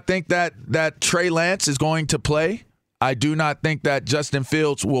do not think that Trey Lance is going to play. I do not think that Justin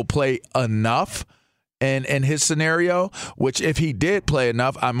Fields will play enough in his scenario, which if he did play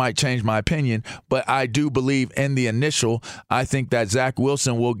enough, I might change my opinion. But I do believe in the initial, I think that Zach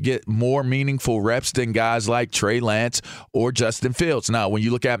Wilson will get more meaningful reps than guys like Trey Lance or Justin Fields. Now, when you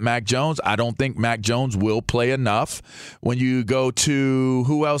look at Mac Jones, I don't think Mac Jones will play enough. When you go to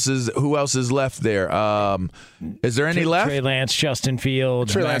who else is left there? Is there any left? Trey Lance, Justin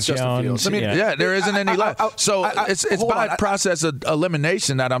Fields, Mac Jones. I mean, there isn't any left. So it's by process of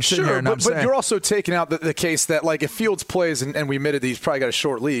elimination that I'm sitting here and I'm saying. But you're also taking out the case that, if Fields plays, and we admitted that he's probably got a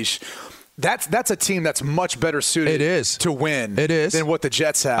short leash, that's a team that's much better suited to win than what the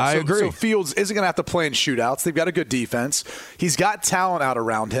Jets have. I agree. So Fields isn't going to have to play in shootouts. They've got a good defense. He's got talent out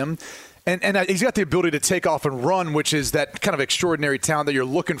around him. And he's got the ability to take off and run, which is that kind of extraordinary talent that you're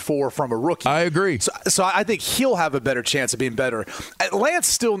looking for from a rookie. I agree. So I think he'll have a better chance of being better. Lance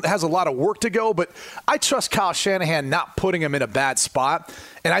still has a lot of work to go, but I trust Kyle Shanahan not putting him in a bad spot.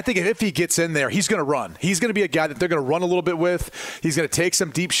 And I think if he gets in there, he's going to run. He's going to be a guy that they're going to run a little bit with. He's going to take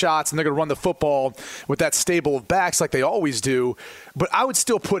some deep shots, and they're going to run the football with that stable of backs like they always do. But I would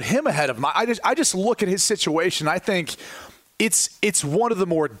still put him ahead of him. I just look at his situation. I think it's one of the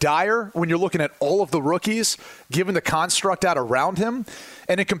more dire when you're looking at all of the rookies, given the construct out around him.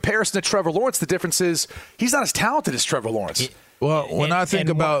 And in comparison to Trevor Lawrence, the difference is he's not as talented as Trevor Lawrence. Well, when I think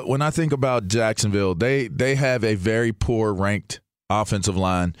about Jacksonville, they have a very poor ranked offensive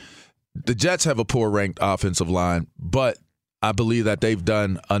line. The Jets have a poor ranked offensive line, but I believe that they've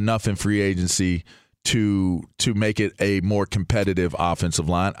done enough in free agency to make it a more competitive offensive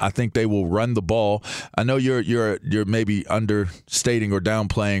line. I think they will run the ball. I know you're maybe understating or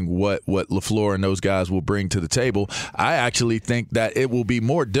downplaying what LaFleur and those guys will bring to the table. I actually think that it will be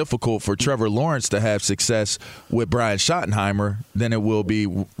more difficult for Trevor Lawrence to have success with Brian Schottenheimer than it will be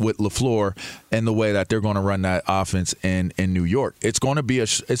with LaFleur and the way that they're going to run that offense in New York. It's going to be a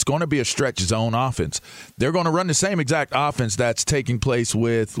stretch zone offense. They're going to run the same exact offense that's taking place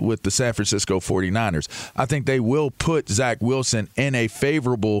with the San Francisco 49ers. 49ers. I think they will put Zach Wilson in a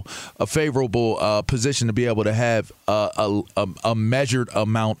favorable position to be able to have a measured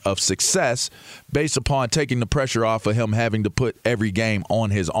amount of success based upon taking the pressure off of him having to put every game on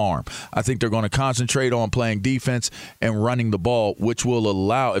his arm. I think they're going to concentrate on playing defense and running the ball, which will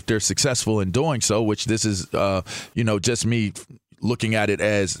allow, if they're successful in doing so, which this is, just me looking at it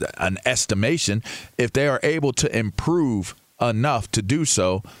as an estimation, if they are able to improve enough to do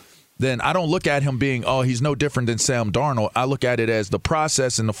so, then I don't look at him being, he's no different than Sam Darnold. I look at it as the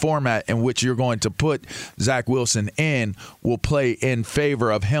process and the format in which you're going to put Zach Wilson in will play in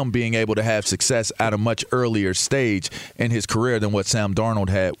favor of him being able to have success at a much earlier stage in his career than what Sam Darnold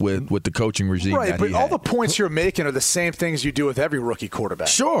had with the coaching regime that he had. Right, but all the points you're making are the same things you do with every rookie quarterback.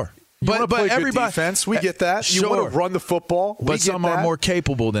 Sure. But everybody defense, we get that. Sure. You want to run the football, but some are more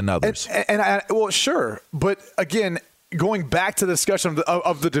capable than others. Sure. But again, going back to the discussion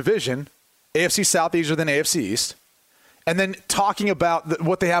of the division, AFC South easier than AFC East, and then talking about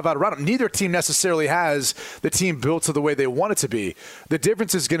what they have out around them. Neither team necessarily has the team built to the way they want it to be. The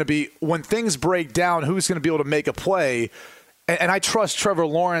difference is going to be when things break down, who's going to be able to make a play. And I trust Trevor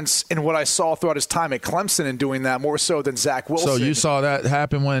Lawrence in what I saw throughout his time at Clemson in doing that more so than Zach Wilson. So you saw that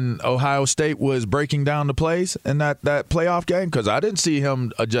happen when Ohio State was breaking down the plays in that playoff game? Because I didn't see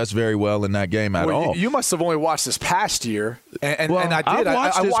him adjust very well in that game at all. You must have only watched this past year. And I did.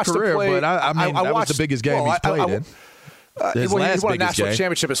 I watched his career, but that was the biggest game he's played in. He won a national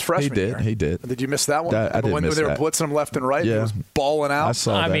championship his freshman year. He did. Did you miss that one? I didn't when miss they were that. blitzing him left and right, yeah. He was balling out. I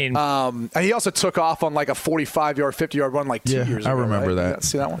saw that. And he also took off on like a 45-yard, 50-yard run 2 years ago. I remember right? that.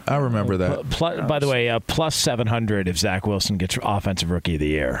 See that one? I remember that. By the way, plus 700 if Zach Wilson gets Offensive Rookie of the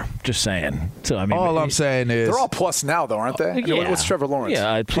Year. Just saying. So all I'm saying is they're all plus now, though, aren't they? Yeah. What's Trevor Lawrence?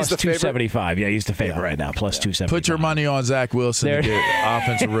 Yeah, plus 275. Yeah, he's the favorite right now. Plus 275. Put your money on Zach Wilson to get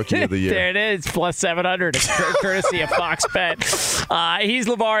Offensive Rookie of the Year. There it is. Plus 700. Courtesy of Fox Bet. He's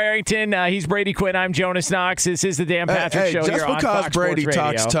LeVar Arrington. He's Brady Quinn. I'm Jonas Knox. This is the Dan Patrick Show here on Fox Just because Brady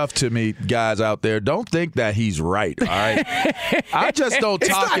talks tough to me, guys out there, don't think that he's right. All right, I just don't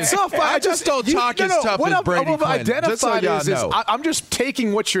talk as tough. I just don't talk as tough as Brady Quinn. Just so y'all know. I'm just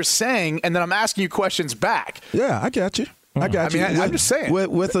taking what you're saying and then I'm asking you questions back. Yeah, I got you. I got you. I'm just saying.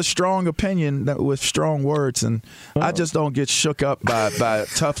 With a strong opinion, with strong words, and I just don't get shook up by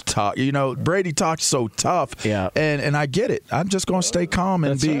tough talk. Brady talks so tough, and I get it. I'm just going to stay calm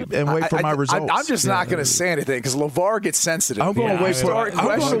and wait for my results. I'm just not going to say anything because LeVar gets sensitive. I'm going to wait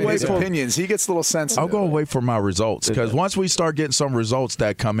for his opinions. He gets a little sensitive. I'm going to wait for my results because once we start getting some results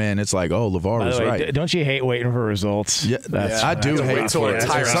that come in, it's like, LeVar was right. Don't you hate waiting for results? Yeah, I do hate for it.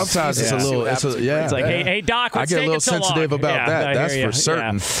 Sometimes it's a little. It's like, hey Doc, I get a little sensitive about that. That's for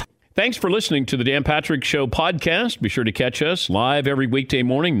certain. Thanks for listening to the Dan Patrick Show podcast. Be sure to catch us live every weekday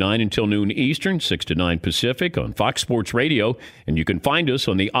morning, 9 until noon Eastern, 6 to 9 Pacific on Fox Sports Radio. And you can find us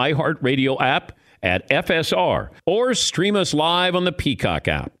on the iHeartRadio app at FSR or stream us live on the Peacock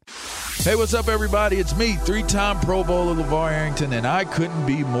app. Hey, what's up, everybody? It's me, 3-time Pro Bowler LeVar Arrington, and I couldn't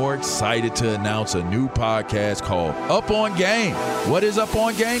be more excited to announce a new podcast called Up On Game. What is Up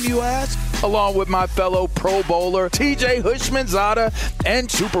On Game, you ask? Along with my fellow Pro Bowler, TJ Hushmanzada, and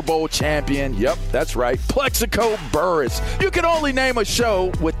Super Bowl champion, yep, that's right, Plexico Burress. You can only name a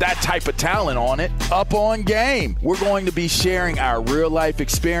show with that type of talent on it. Up On Game. We're going to be sharing our real-life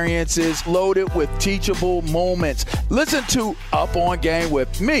experiences loaded with teachable moments. Listen to Up On Game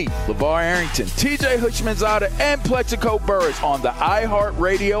with me, LeVar Arrington, TJ Hushmanzada, and Plexico Burress on the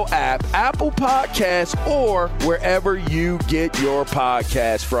iHeartRadio app, Apple Podcasts, or wherever you get your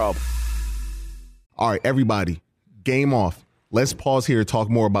podcasts from. All right, everybody, game off. Let's pause here to talk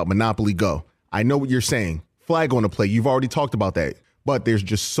more about Monopoly Go. I know what you're saying. Flag on the play. You've already talked about that. But there's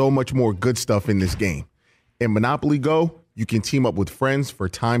just so much more good stuff in this game. In Monopoly Go, you can team up with friends for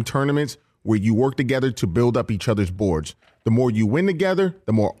time tournaments where you work together to build up each other's boards. The more you win together,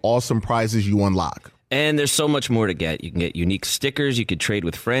 the more awesome prizes you unlock. And there's so much more to get. You can get unique stickers. You could trade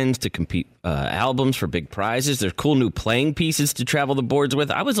with friends to compete albums for big prizes. There's cool new playing pieces to travel the boards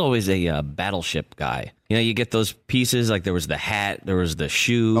with. I was always a Battleship guy. You get those pieces, like there was the hat, there was the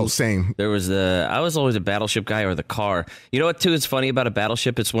shoe. Oh, same. I was always a Battleship guy, or the car. You know what, too, is funny about a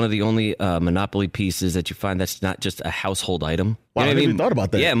Battleship? It's one of the only Monopoly pieces that you find that's not just a household item. Wow, I never even thought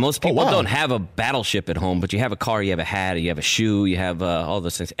about that. Yeah, most people don't have a Battleship at home, but you have a car, you have a hat, you have a shoe, you have all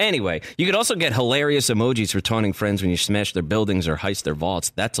those things. Anyway, you could also get hilarious emojis for taunting friends when you smash their buildings or heist their vaults.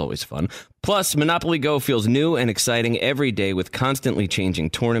 That's always fun. Plus, Monopoly Go feels new and exciting every day with constantly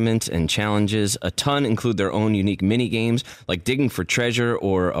changing tournaments and challenges. A ton include their own unique mini games like digging for treasure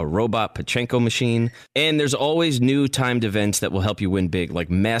or a robot Pachinko machine. And there's always new timed events that will help you win big,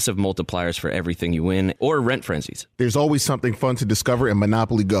 like massive multipliers for everything you win or rent frenzies. There's always something fun to discover in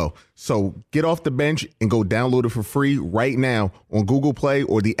Monopoly Go. So get off the bench and go download it for free right now on Google Play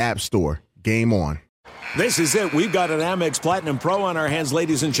or the App Store. Game on. This is it. We've got an Amex Platinum Pro on our hands,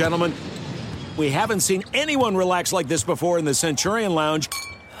 ladies and gentlemen. We haven't seen anyone relax like this before in the Centurion Lounge.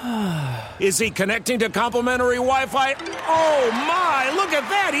 Is he connecting to complimentary Wi-Fi? Oh, my! Look at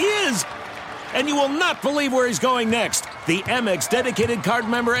that! He is! And you will not believe where he's going next. The Amex dedicated card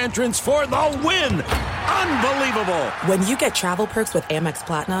member entrance for the win! Unbelievable! When you get travel perks with Amex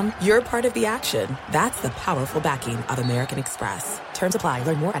Platinum, you're part of the action. That's the powerful backing of American Express. Terms apply.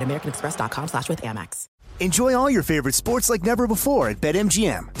 Learn more at americanexpress.com/withAmex. Enjoy all your favorite sports like never before at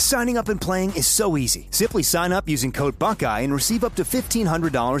BetMGM. Signing up and playing is so easy. Simply sign up using code Buckeye and receive up to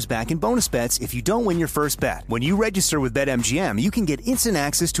 $1,500 back in bonus bets if you don't win your first bet. When you register with BetMGM, you can get instant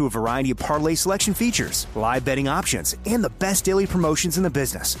access to a variety of parlay selection features, live betting options, and the best daily promotions in the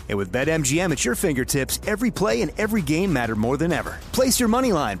business. And with BetMGM at your fingertips, every play and every game matter more than ever. Place your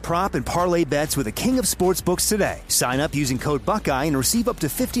moneyline, prop, and parlay bets with the king of sportsbooks today. Sign up using code Buckeye and receive up to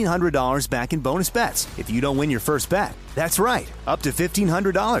 $1,500 back in bonus bets if you don't win your first bet. That's right, up to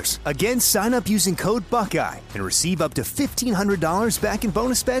 $1,500. Again, sign up using code Buckeye and receive up to $1,500 back in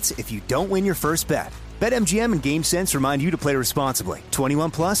bonus bets if you don't win your first bet. BetMGM and GameSense remind you to play responsibly.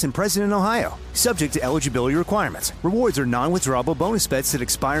 21 plus and present in Ohio. Subject to eligibility requirements. Rewards are non-withdrawable bonus bets that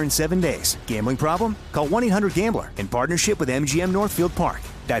expire in 7 days. Gambling problem? Call 1-800-GAMBLER in partnership with MGM Northfield Park.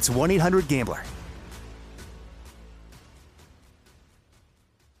 That's 1-800-GAMBLER.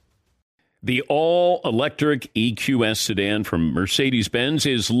 The all-electric EQS sedan from Mercedes-Benz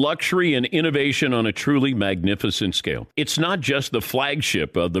is luxury and innovation on a truly magnificent scale. It's not just the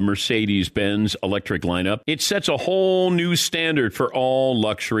flagship of the Mercedes-Benz electric lineup. It sets a whole new standard for all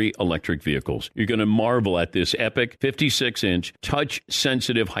luxury electric vehicles. You're going to marvel at this epic 56-inch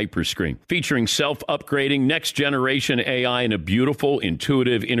touch-sensitive hyperscreen featuring self-upgrading next-generation AI and a beautiful,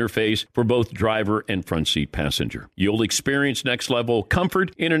 intuitive interface for both driver and front seat passenger. You'll experience next-level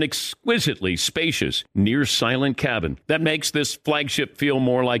comfort in an exquisite spacious, near-silent cabin that makes this flagship feel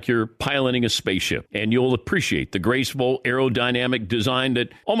more like you're piloting a spaceship. And you'll appreciate the graceful aerodynamic design that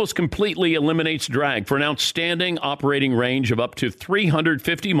almost completely eliminates drag for an outstanding operating range of up to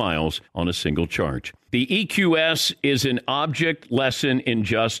 350 miles on a single charge. The EQS is an object lesson in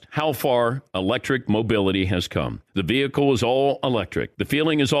just how far electric mobility has come. The vehicle is all electric. The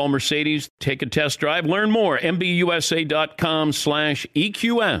feeling is all Mercedes. Take a test drive. Learn more.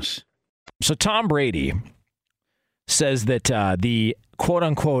 MBUSA.com/EQS. So Tom Brady says that the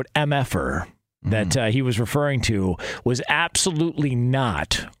quote-unquote MFer that he was referring to was absolutely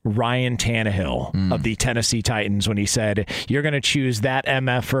not Ryan Tannehill of the Tennessee Titans when he said, you're going to choose that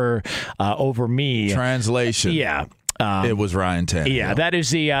MFer over me. Translation. Yeah. It was Ryan Tannehill. Yeah, that is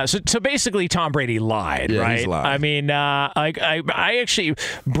the so basically Tom Brady lied, right? He's lied. I mean, I actually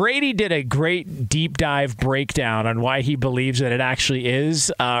Brady did a great deep dive breakdown on why he believes that it actually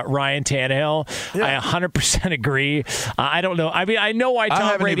is Ryan Tannehill. Yeah. I 100% agree. I don't know. I mean, I know why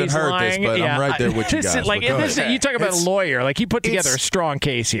Tom Brady's lying. This, but I'm right there with you guys. Like you talk about a lawyer, like he put together a strong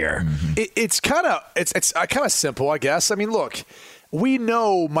case here. It's kind of simple, I guess. I mean, look. We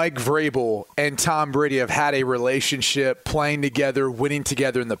know Mike Vrabel and Tom Brady have had a relationship, playing together, winning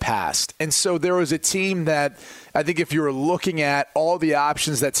together in the past. And so there was a team that I think if you were looking at all the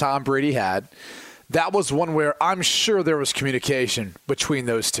options that Tom Brady had, that was one where I'm sure there was communication between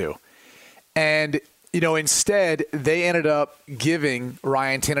those two. And, instead they ended up giving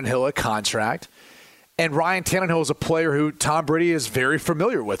Ryan Tannehill a contract. And Ryan Tannehill is a player who Tom Brady is very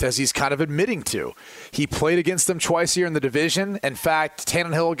familiar with, as he's kind of admitting to. He played against them twice here in the division. In fact,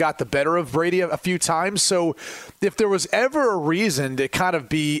 Tannehill got the better of Brady a few times. So if there was ever a reason to kind of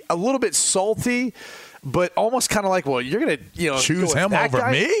be a little bit salty, but almost kind of like, well, you're going to choose him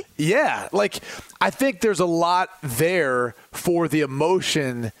over me? Yeah. I think there's a lot there for the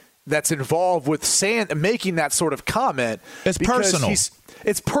emotion that's involved with making that sort of comment. It's personal.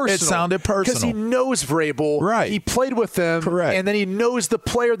 It's personal. It sounded personal. Because he knows Vrabel. Right. He played with them. Correct. And then he knows the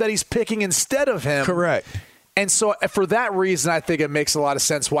player that he's picking instead of him. Correct. And so for that reason, I think it makes a lot of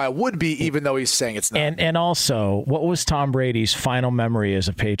sense why it would be, even though he's saying it's not. And also, what was Tom Brady's final memory as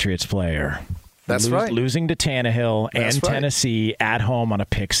a Patriots player? That's right. Losing to Tannehill and Tennessee at home on a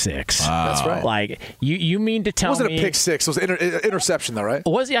pick six. Wow. That's right. Like, you mean to tell me... It wasn't a pick six. It was an interception, though, right?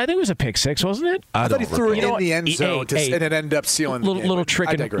 I think it was a pick six, wasn't it? I thought he threw it in the end zone, and it ended up sealing the game. Little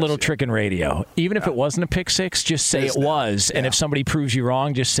trick in radio. Even if it wasn't a pick six, just say it was. And if somebody proves you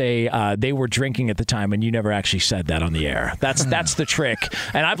wrong, just say they were drinking at the time, and you never actually said that on the air. That's the trick.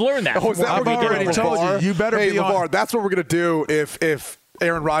 And I've learned that. I've already told you. You better be on. That's what we're going to do if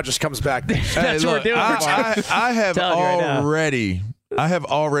Aaron Rodgers comes back. That's what we're doing. I have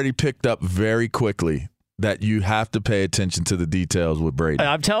already picked up very quickly that you have to pay attention to the details with Brady.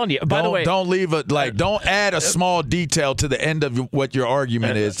 I'm telling you. By the way, don't add a small detail to the end of what your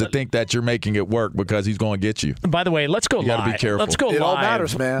argument is to think that you're making it work because he's going to get you. By the way, let's go live. You got to be careful. Let's go live. It all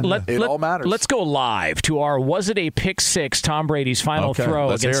matters, man. It all matters. Let's go live to our Was It a Pick Six Tom Brady's final throw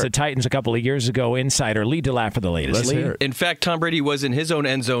against the Titans a couple of years ago. Insider Lee DeLaff for the latest. Lee? In fact, Tom Brady was in his own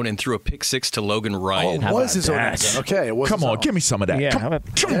end zone and threw a pick six to Logan Ryan. Oh, it was his own end zone. Okay, it was. Come on, give me some of that. Yeah, Come on,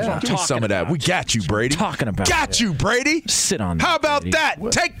 give me some of that. We got you, Brady. Talking about got you, Brady. Sit on that. How about Brady.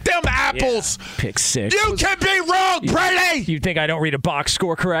 that? Take them apples. Yeah. Pick six. You can be wrong, Brady. You think I don't read a box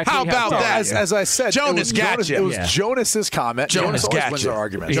score correctly? How about that? As I said, Jonas got you. It was Jonas's comment. Jonas always wins our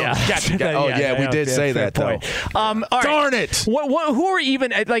argument. Yeah. Oh, yeah, we did say that, though. Darn it.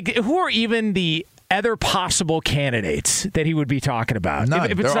 Who are even the other possible candidates that he would be talking about?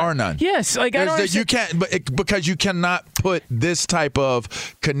 None. There are none. Yes, you can't, because you cannot put this type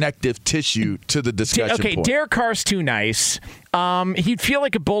of connective tissue to the discussion. Okay, point. Derek Carr's too nice. He'd feel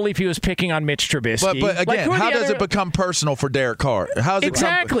like a bully if he was picking on Mitch Trubisky. But again, how does it become personal for Derek Carr? How's it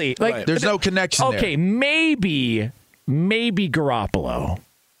exactly? There's no connection there. Okay, maybe Garoppolo.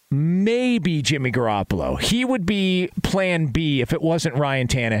 Maybe Jimmy Garoppolo. He would be plan B if it wasn't Ryan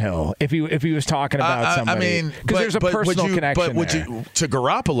Tannehill. If he was talking about somebody. Because there's a personal connection. But would you to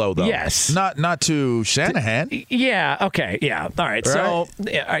Garoppolo though? Yes. Not to Shanahan. Yeah. Okay. Yeah. All right. So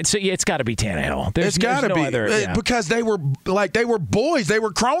it's got to be Tannehill. It's got to be because they were boys. They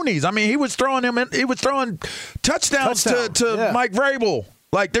were cronies. I mean, he was throwing touchdowns to Mike Vrabel.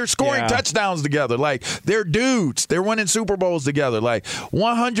 Like, they're scoring touchdowns together. Like, they're dudes. They're winning Super Bowls together. Like,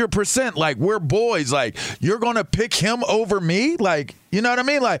 100%. Like, we're boys. Like, you're going to pick him over me? Like, you know what I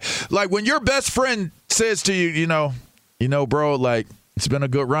mean? Like when your best friend says to you, you know, bro, like, it's been a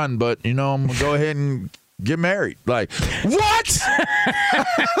good run, but, I'm going to go ahead and get married. Like, what?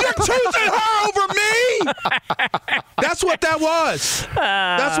 You're choosing her over me? That's what that was.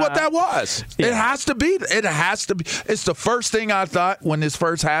 That's what that was. Yeah. It has to be. It's the first thing I thought when this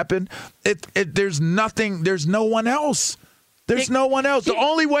first happened. There's nothing. There's no one else. There's no one else. The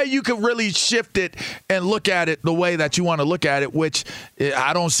only way you can really shift it and look at it the way that you want to look at it, which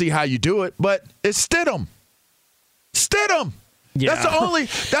I don't see how you do it, but it's Stidham. Yeah.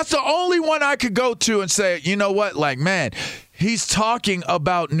 That's the only one I could go to and say, you know what? Like, man, he's talking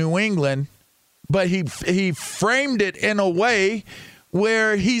about New England, but he framed it in a way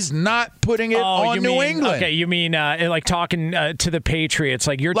where he's not putting it on New England. Okay, you mean like talking to the Patriots,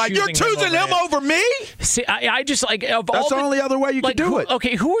 like you're choosing him over me? See, I just like of that's all the only other way you could do it.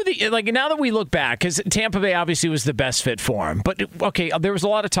 Okay, who are the now that we look back, because Tampa Bay obviously was the best fit for him, but okay, there was a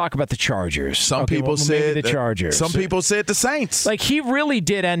lot of talk about the Chargers. Some people said the Chargers. Some people said the Saints. Like he really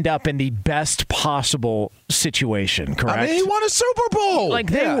did end up in the best possible situation. Correct? I mean, he won a Super Bowl. Like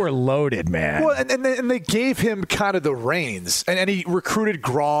they were loaded, man. Well, and they gave him kind of the reins, and he recruited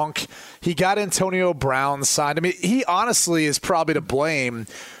Gronk. He got Antonio Brown signed. I mean, he honestly is probably to blame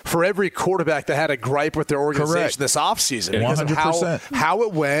for every quarterback that had a gripe with their organization this offseason because 100%. Of how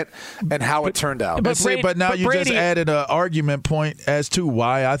it went and how it turned out. But now you just added an argument point as to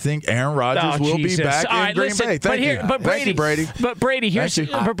why I think Aaron Rodgers will be back in Green Bay. Thank you, Brady. But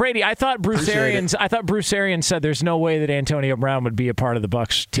Brady, I thought Bruce Arians said there's no way that Antonio Brown would be a part of the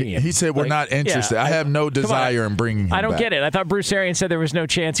Bucs team. He said we're not interested. I have no desire in bringing him back. I don't get it. I thought Bruce Arians said there was no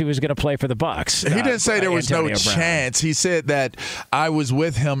chance he was going to play for the Bucs. He didn't say there was no chance. He said that I was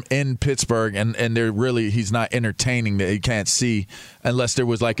with him in Pittsburgh, and he's not entertaining that he can't see unless there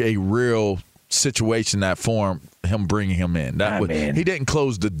was like a real situation that formed him bringing him in. He didn't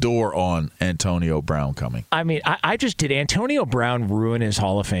close the door on Antonio Brown coming. I mean, did Antonio Brown ruin his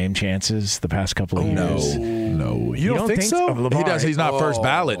Hall of Fame chances the past couple of years? No. You don't think so? He does. He's not first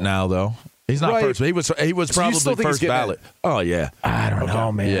ballot now, though. He's not first. He was probably first ballot. Oh yeah. I don't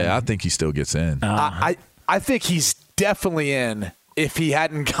know, man. Yeah, I think he still gets in. I think he's definitely in. If he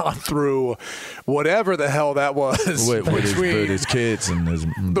hadn't gone through whatever the hell that was with his kids and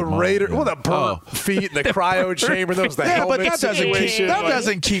the Raider, the burnt feet and the cryo chamber, that was the helmet but situation. That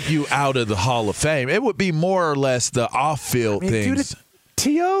doesn't keep you out of the Hall of Fame. It would be more or less the off-field things. Dude,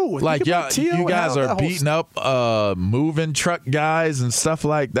 T.O. Like, you guys are beating up moving truck guys and stuff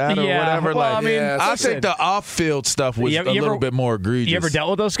like that or whatever. Well, like, I think the off-field stuff was a little bit more egregious. You ever dealt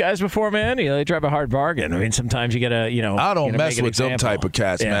with those guys before, man? They drive a hard bargain. I mean, sometimes you got to, I don't mess with them type of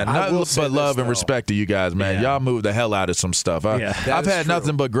cats, man. Nothing but love and respect to you guys, man. Y'all move the hell out of some stuff. I've had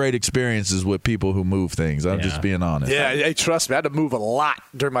nothing but great experiences with people who move things. I'm just being honest. Yeah, hey, trust me. I had to move a lot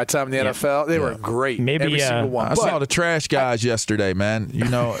during my time in the NFL. They were great. Maybe every single one. I saw the trash guys yesterday, man.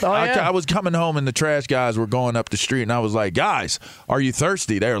 I was coming home and the trash guys were going up the street, and I was like, guys, are you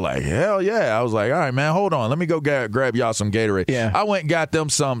thirsty? They were like, hell yeah. I was like, all right, man, hold on. Let me go grab y'all some Gatorade. Yeah. I went and got them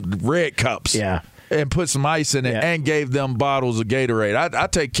some red cups. Yeah. And put some ice in it and gave them bottles of Gatorade. I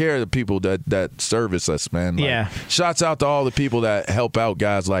take care of the people that service us, man. Like, shouts out to all the people that help out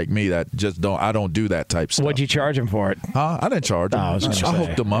guys like me that just I don't do that type stuff. What'd you charge them for it? Huh? I didn't charge them. I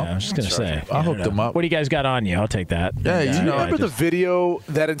hooked them up. I was just going to say. I hooked them up. What do you guys got on you? I'll take that. Yeah, remember the video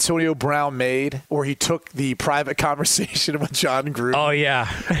that Antonio Brown made where he took the private conversation with John Gruden? Oh,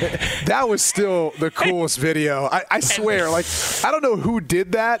 yeah. That was still the coolest video. I swear. Like, I don't know who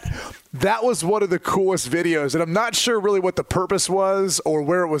did that. That was one of the coolest videos, and I'm not sure really what the purpose was or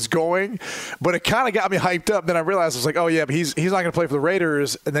where it was going, but it kind of got me hyped up. Then I realized I was like, oh yeah, but he's not going to play for the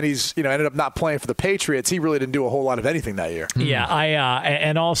Raiders, and then he's ended up not playing for the Patriots. He really didn't do a whole lot of anything that year. Yeah,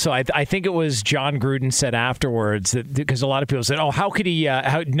 and also I think it was John Gruden said afterwards that because a lot of people said, oh, how could he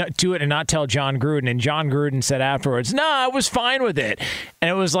do it and not tell John Gruden? And John Gruden said afterwards, no, I was fine with it. And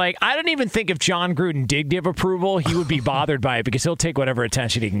it was like, I don't even think if John Gruden did give approval, he would be bothered by it because he'll take whatever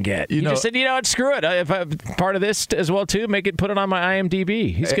attention he can get. He just said, what, screw it. If I'm part of this as well, too, put it on my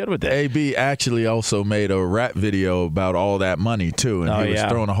IMDb. He's good with it. AB actually also made a rap video about all that money, too. And he was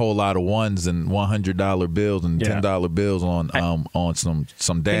throwing a whole lot of ones and $100 bills and $10 bills on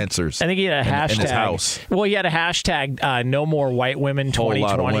some dancers. I think he had a hashtag. In his house. Well, he had a hashtag, no more white women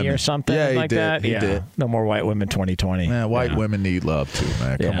 2020 or something like that. He did. No more white women 2020. Man, white women need love, too,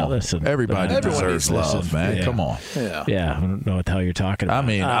 man. Come on. Listen, Everybody deserves love, man. Come on. Yeah, I don't know what the hell you're talking about. I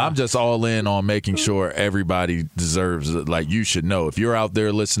mean, I'm just all in on making sure everybody deserves it. Like, you should know. If you're out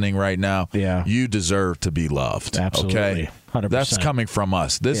there listening right now, you deserve to be loved. Absolutely. Okay? 100%. That's coming from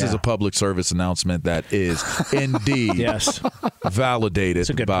us. This is a public service announcement that is indeed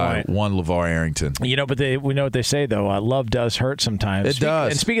validated by one LeVar Arrington. But we know what they say, though. Love does hurt sometimes. It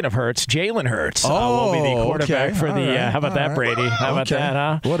does. And speaking of hurts, Jalen Hurts will be the quarterback for the how about that, Brady? How about that,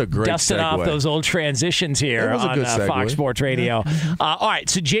 huh? What a great Dusting segue. off those old transitions here on Fox Sports Radio. All right,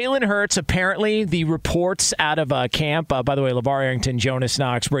 so Jalen Hurts, apparently the reports out of camp, by the way, LeVar Arrington, Jonas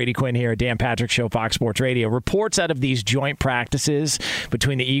Knox, Brady Quinn here, Dan Patrick Show, Fox Sports Radio, reports out of these joint practices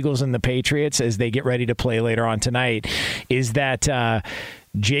between the Eagles and the Patriots as they get ready to play later on tonight is that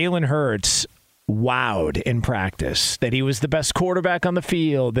Jalen Hurts wowed in practice, that he was the best quarterback on the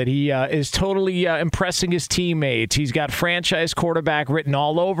field, that he is totally impressing his teammates. He's got franchise quarterback written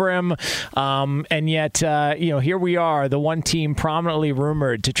all over him. And yet, here we are, the one team prominently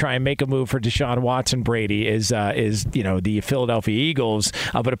rumored to try and make a move for Deshaun Watson, Brady, is the Philadelphia Eagles.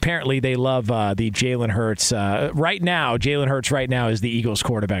 But apparently they love the Jalen Hurts. Right now, Jalen Hurts right now is the Eagles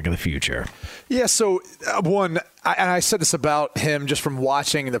quarterback of the future. Yeah, so I said this about him just from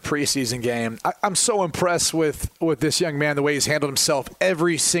watching the preseason game. I'm so impressed with this young man, the way he's handled himself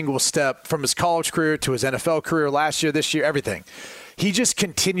every single step from his college career to his NFL career last year, this year, everything. He just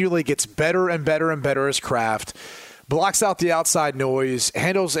continually gets better and better and better at his craft, blocks out the outside noise,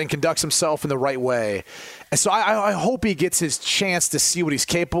 handles and conducts himself in the right way. And so I hope he gets his chance to see what he's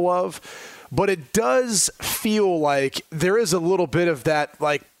capable of. But it does feel like there is a little bit of that,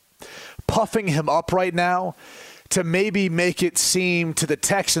 like, puffing him up right now to maybe make it seem to the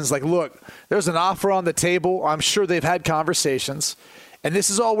Texans like, look, there's an offer on the table. I'm sure they've had conversations, and this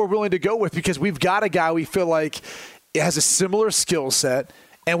is all we're willing to go with because we've got a guy we feel like has a similar skill set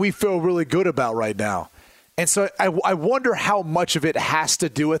and we feel really good about right now. And so I wonder how much of it has to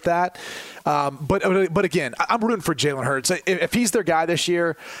do with that. But again, I'm rooting for Jalen Hurts. If he's their guy this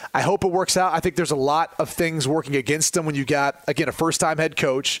year, I hope it works out. I think there's a lot of things working against him when you got, again, a first-time head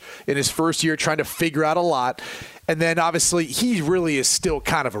coach in his first year trying to figure out a lot. And then, obviously, he really is still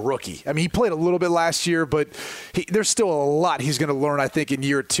kind of a rookie. I mean, he played a little bit last year, but there's still a lot he's going to learn, I think, in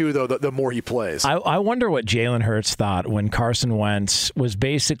year two, though, the more he plays. I wonder what Jalen Hurts thought when Carson Wentz was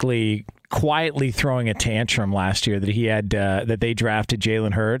basically quietly throwing a tantrum last year that he had that they drafted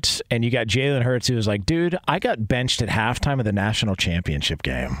Jalen Hurts, and you got Jalen Hurts who was like, dude, I got benched at halftime of the national championship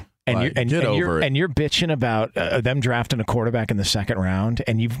game. And you're bitching about them drafting a quarterback in the second round,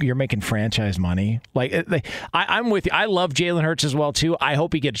 and you're making franchise money. I'm with you. I love Jalen Hurts as well too. I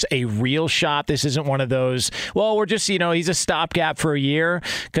hope he gets a real shot. This isn't one of those. Well, we're just he's a stopgap for a year,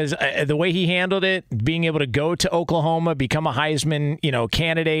 because the way he handled it, being able to go to Oklahoma, become a Heisman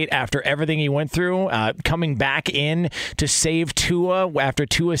candidate after everything he went through, coming back in to save Tua after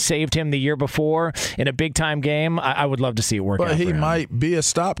Tua saved him the year before in a big time game. I would love to see it work out. But he might be a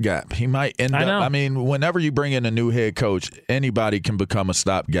stopgap. He might end up. I mean, whenever you bring in a new head coach, anybody can become a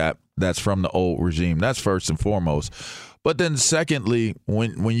stopgap that's from the old regime. That's first and foremost. But then secondly,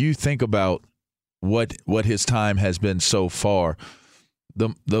 when you think about what his time has been so far,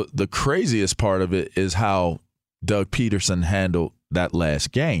 the craziest part of it is how Doug Peterson handled that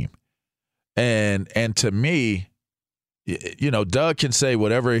last game. And to me, Doug can say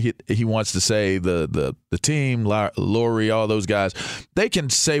whatever he wants to say. The team, Laurie, all those guys, they can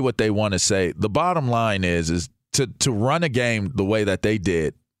say what they want to say. The bottom line is to run a game the way that they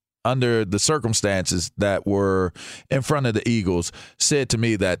did under the circumstances that were in front of the Eagles said to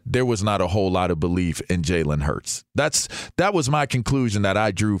me that there was not a whole lot of belief in Jalen Hurts. That was my conclusion that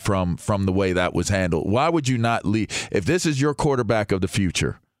I drew from the way that was handled. Why would you not leave? If this is your quarterback of the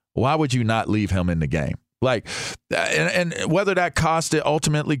future, why would you not leave him in the game? And whether that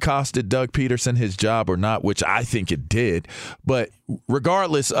ultimately costed Doug Peterson his job or not, which I think it did, but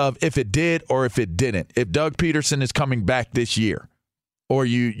regardless of if it did or if it didn't, if Doug Peterson is coming back this year, or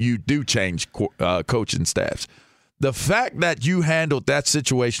you do change coaching staffs, the fact that you handled that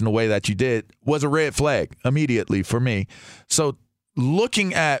situation the way that you did was a red flag immediately for me. So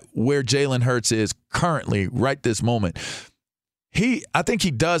looking at where Jalen Hurts is currently, right this moment, I think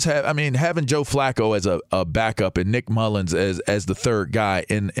he does have. I mean, having Joe Flacco as a backup and Nick Mullins as the third guy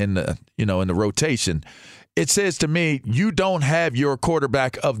in the rotation, it says to me you don't have your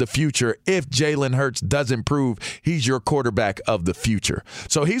quarterback of the future. If Jalen Hurts doesn't prove he's your quarterback of the future,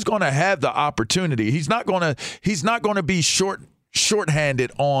 so he's going to have the opportunity. He's not going to be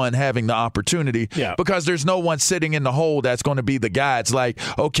shorthanded on having the opportunity because there's no one sitting in the hole that's going to be the guy. It's you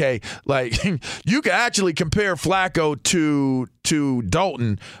can actually compare Flacco to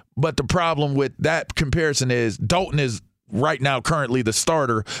Dalton, but the problem with that comparison is Dalton is right now currently the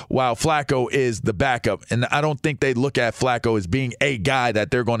starter while Flacco is the backup, and I don't think they look at Flacco as being a guy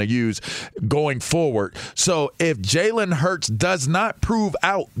that they're going to use going forward. So if Jalen Hurts does not prove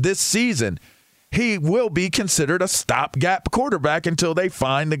out this season, he will be considered a stopgap quarterback until they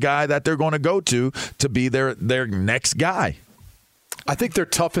find the guy that they're going to go to be their next guy. I think their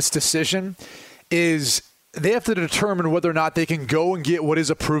toughest decision is they have to determine whether or not they can go and get what is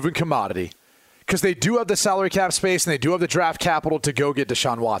a proven commodity, because they do have the salary cap space and they do have the draft capital to go get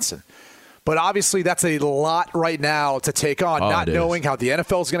Deshaun Watson. But obviously that's a lot right now to take on, not knowing how the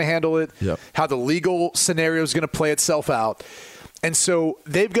NFL is going to handle it, how the legal scenario is going to play itself out. And so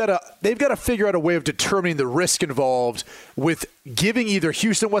they've got to figure out a way of determining the risk involved with giving either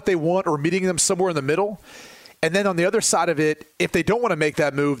Houston what they want or meeting them somewhere in the middle. And then on the other side of it, if they don't want to make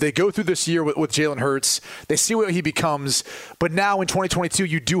that move, they go through this year with Jalen Hurts. They see what he becomes. But now in 2022,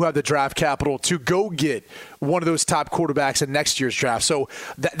 you do have the draft capital to go get one of those top quarterbacks in next year's draft. So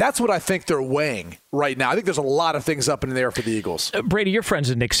that's what I think they're weighing right now. I think there's a lot of things up in the air for the Eagles. Brady, you're friends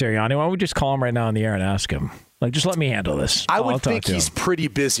with Nick Sirianni. Why don't we just call him right now on the air and ask him? Just let me handle this. I would think he's pretty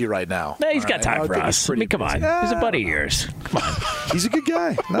busy right now. No, he's got time for us. Come on. He's a buddy of yours. Come on. He's a good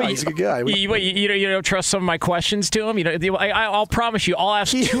guy. He's a good guy. You don't trust some of my questions to him? I'll promise you, I'll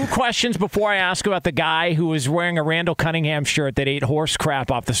ask 2 questions before I ask about the guy who was wearing a Randall Cunningham shirt that ate horse crap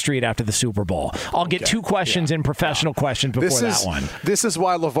off the street after the Super Bowl. I'll get 2 questions in professional questions before that one. This is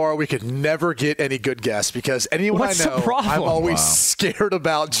why, LeVar, we could never get any good guests, because anyone I know, I'm always scared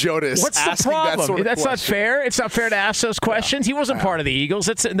about Jonas. What's the problem? That's not fair. It's not fair to ask those questions. He wasn't part of the Eagles.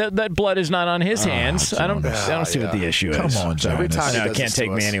 That blood is not on his hands. I don't see what the issue is. Come on, Jonas. Every time he can't take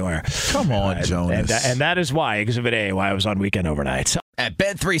me anywhere. Come on, Jonas. And that is why, Exhibit A, why I was on weekend overnight. At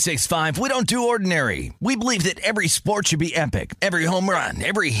Bet365, we don't do ordinary. We believe that every sport should be epic. Every home run,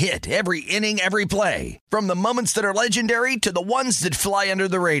 every hit, every inning, every play. From the moments that are legendary to the ones that fly under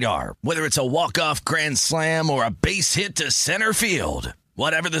the radar. Whether it's a walk-off grand slam or a base hit to center field.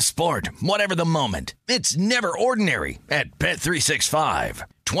 Whatever the sport, whatever the moment, it's never ordinary at Bet365.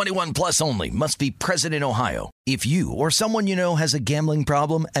 21 plus only. Must be present in Ohio. If you or someone you know has a gambling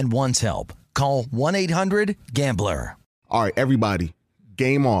problem and wants help, call 1-800-GAMBLER. All right, everybody,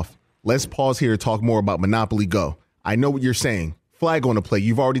 game off. Let's pause here to talk more about Monopoly Go. I know what you're saying. Flag on the play.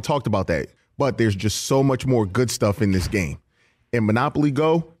 You've already talked about that. But there's just so much more good stuff in this game. In Monopoly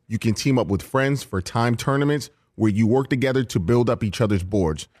Go, you can team up with friends for timed tournaments where you work together to build up each other's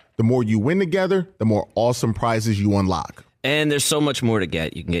boards. The more you win together, the more awesome prizes you unlock. And there's so much more to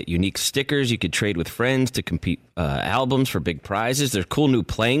get. You can get unique stickers. You could trade with friends to compete albums for big prizes. There's cool new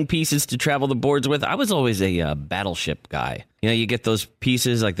playing pieces to travel the boards with. I was always a Battleship guy. You know, you get those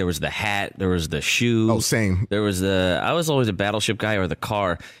pieces, like there was the hat, there was the shoe. Oh, same. I was always a Battleship guy, or the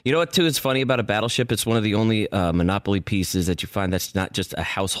car. You know what, too, is funny about a Battleship? It's one of the only Monopoly pieces that you find that's not just a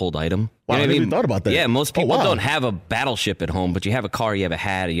household item. Wow, You know I what never even thought about that. Yeah, most people wow. don't have a Battleship at home, but you have a car, you have a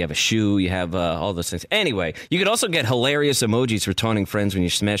hat, you have a shoe, you have all those things. Anyway, you could also get hilarious emojis for taunting friends when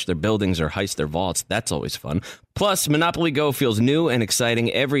you smash their buildings or heist their vaults. That's always fun. Plus, Monopoly Go feels new and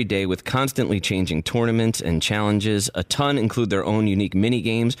exciting every day with constantly changing tournaments and challenges. A ton include their own unique mini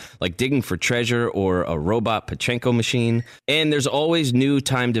games, like digging for treasure or a robot Pachinko machine. And there's always new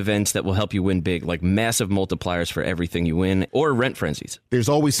timed events that will help you win big, like massive multipliers for everything you win, or rent frenzies. There's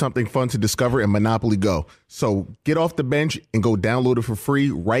always something fun to discover in Monopoly Go. So get off the bench and go download it for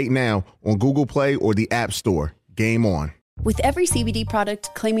free right now on Google Play or the App Store. Game on. With every CBD product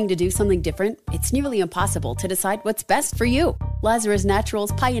claiming to do something different, it's nearly impossible to decide what's best for you. Lazarus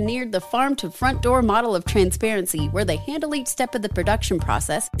Naturals pioneered the farm-to-front-door model of transparency, where they handle each step of the production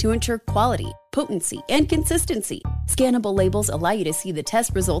process to ensure quality, potency, and consistency. Scannable labels allow you to see the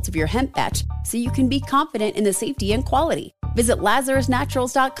test results of your hemp batch, so you can be confident in the safety and quality. Visit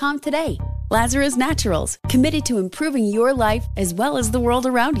LazarusNaturals.com today. Lazarus Naturals, committed to improving your life as well as the world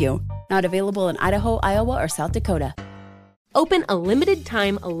around you. Not available in Idaho, Iowa, or South Dakota. Open a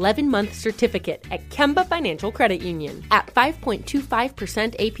limited-time 11-month certificate at Kemba Financial Credit Union. At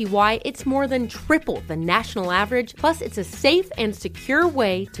 5.25% APY, it's more than triple the national average, plus it's a safe and secure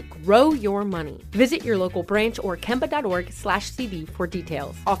way to grow your money. Visit your local branch or kemba.org/CD for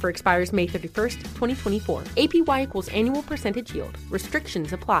details. Offer expires May 31st, 2024. APY equals annual percentage yield.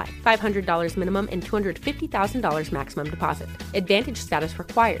 Restrictions apply. $500 minimum and $250,000 maximum deposit. Advantage status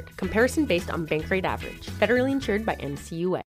required. Comparison based on bank rate average. Federally insured by NCUA.